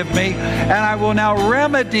that you give me, and I will now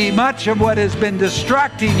remedy much of what has been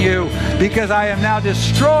distracting you, because I am now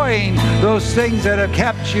destroying those things that have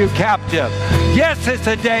kept you captive. Yes, it's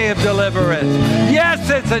a day of deliverance. Yes,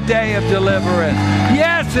 it's a day of deliverance.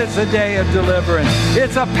 Yes, it's a day of deliverance.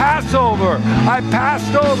 It's a Passover. I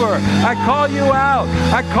passed over. I call you out.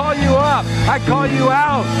 I call you up. I call you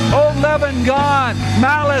out. Old leaven gone.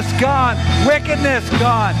 Malice gone. Wickedness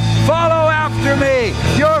gone. Follow after me.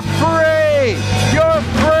 You're free. You're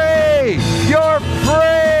free. You're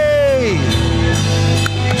free.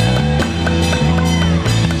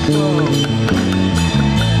 Whoa.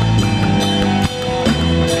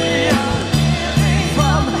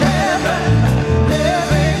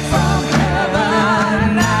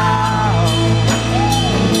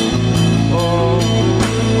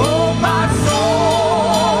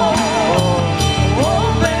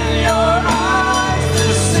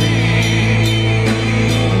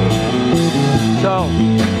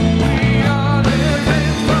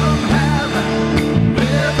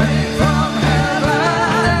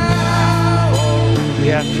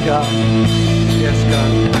 Yes, God. Yes,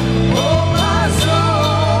 God. Oh, my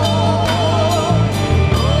soul,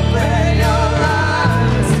 open your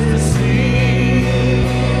eyes to see.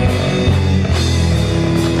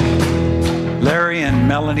 Larry and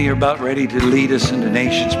Melanie are about ready to lead us into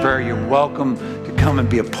Nations Prayer. You're welcome to come and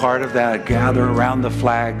be a part of that. Gather around the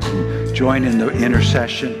flags and join in the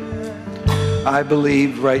intercession. I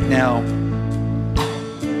believe right now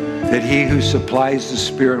that he who supplies the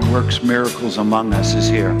Spirit and works miracles among us is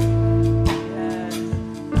here.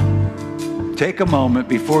 Take a moment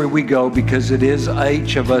before we go, because it is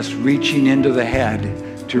each of us reaching into the head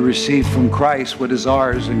to receive from Christ what is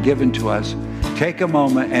ours and given to us. Take a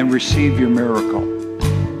moment and receive your miracle.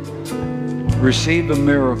 Receive a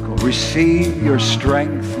miracle. Receive your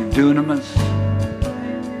strength, your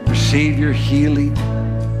dunamis. Receive your healing.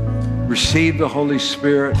 Receive the Holy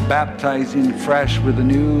Spirit baptizing fresh with a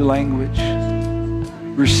new language.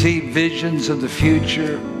 Receive visions of the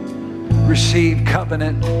future. Receive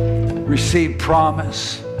covenant. Receive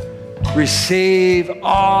promise. Receive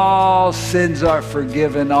all sins are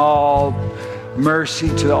forgiven, all mercy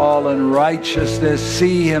to all unrighteousness.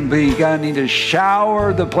 See him beginning to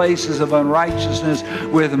shower the places of unrighteousness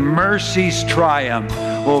with mercy's triumph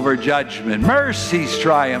over judgment. Mercy's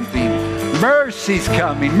triumphing. Mercy's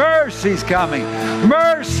coming. Mercy's coming.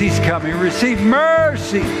 Mercy's coming. Receive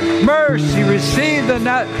mercy. Mercy. Receive the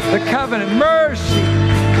covenant. Mercy.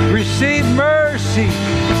 Receive mercy.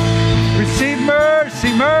 Receive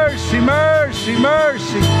mercy. Mercy. Mercy.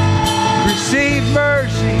 Mercy. Receive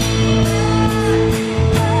mercy.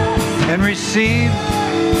 And receive.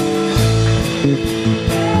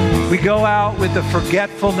 We go out with the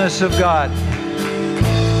forgetfulness of God.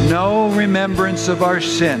 No remembrance of our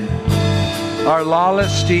sin. Our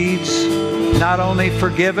lawless deeds, not only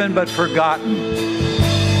forgiven, but forgotten.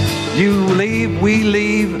 You leave, we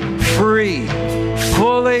leave free,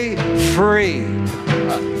 fully free,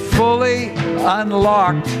 fully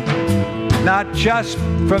unlocked, not just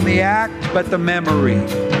from the act, but the memory.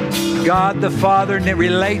 God the Father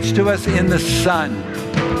relates to us in the Son.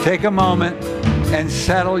 Take a moment and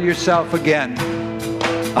settle yourself again.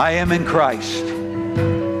 I am in Christ.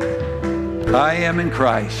 I am in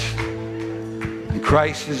Christ.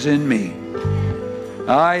 Christ is in me.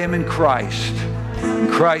 I am in Christ, and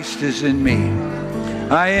Christ is in me.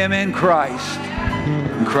 I am in Christ,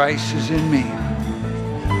 and Christ is in me.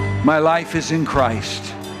 My life is in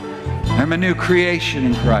Christ. I'm a new creation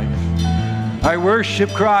in Christ. I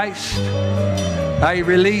worship Christ. I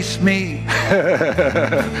release me.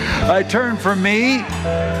 I turn from me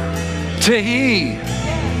to He,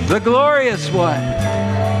 the glorious one,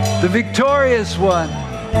 the victorious one,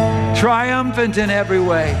 triumphant in every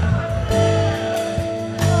way.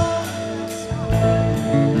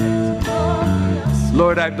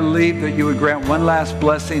 Lord, I believe that you would grant one last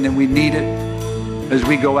blessing, and we need it as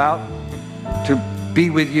we go out to be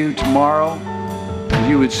with you tomorrow.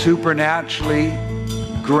 You would supernaturally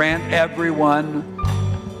grant everyone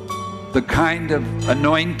the kind of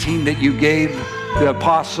anointing that you gave the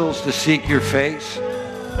apostles to seek your face,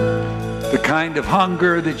 the kind of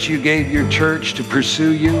hunger that you gave your church to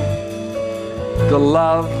pursue you, the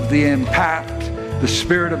love, the impact, the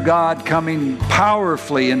Spirit of God coming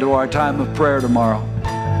powerfully into our time of prayer tomorrow.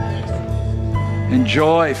 And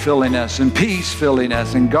joy filling us, and peace filling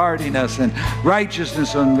us, and guarding us, and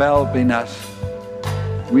righteousness enveloping us.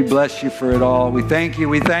 We bless you for it all. We thank you,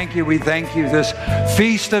 we thank you, we thank you. This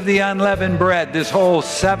Feast of the Unleavened Bread, this whole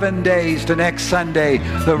 7 days to next Sunday,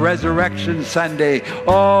 the Resurrection Sunday.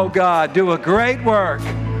 Oh God, do a great work.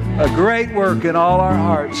 a great work in all our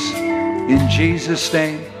hearts. In Jesus'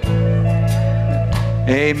 name,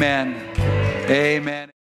 amen. Amen.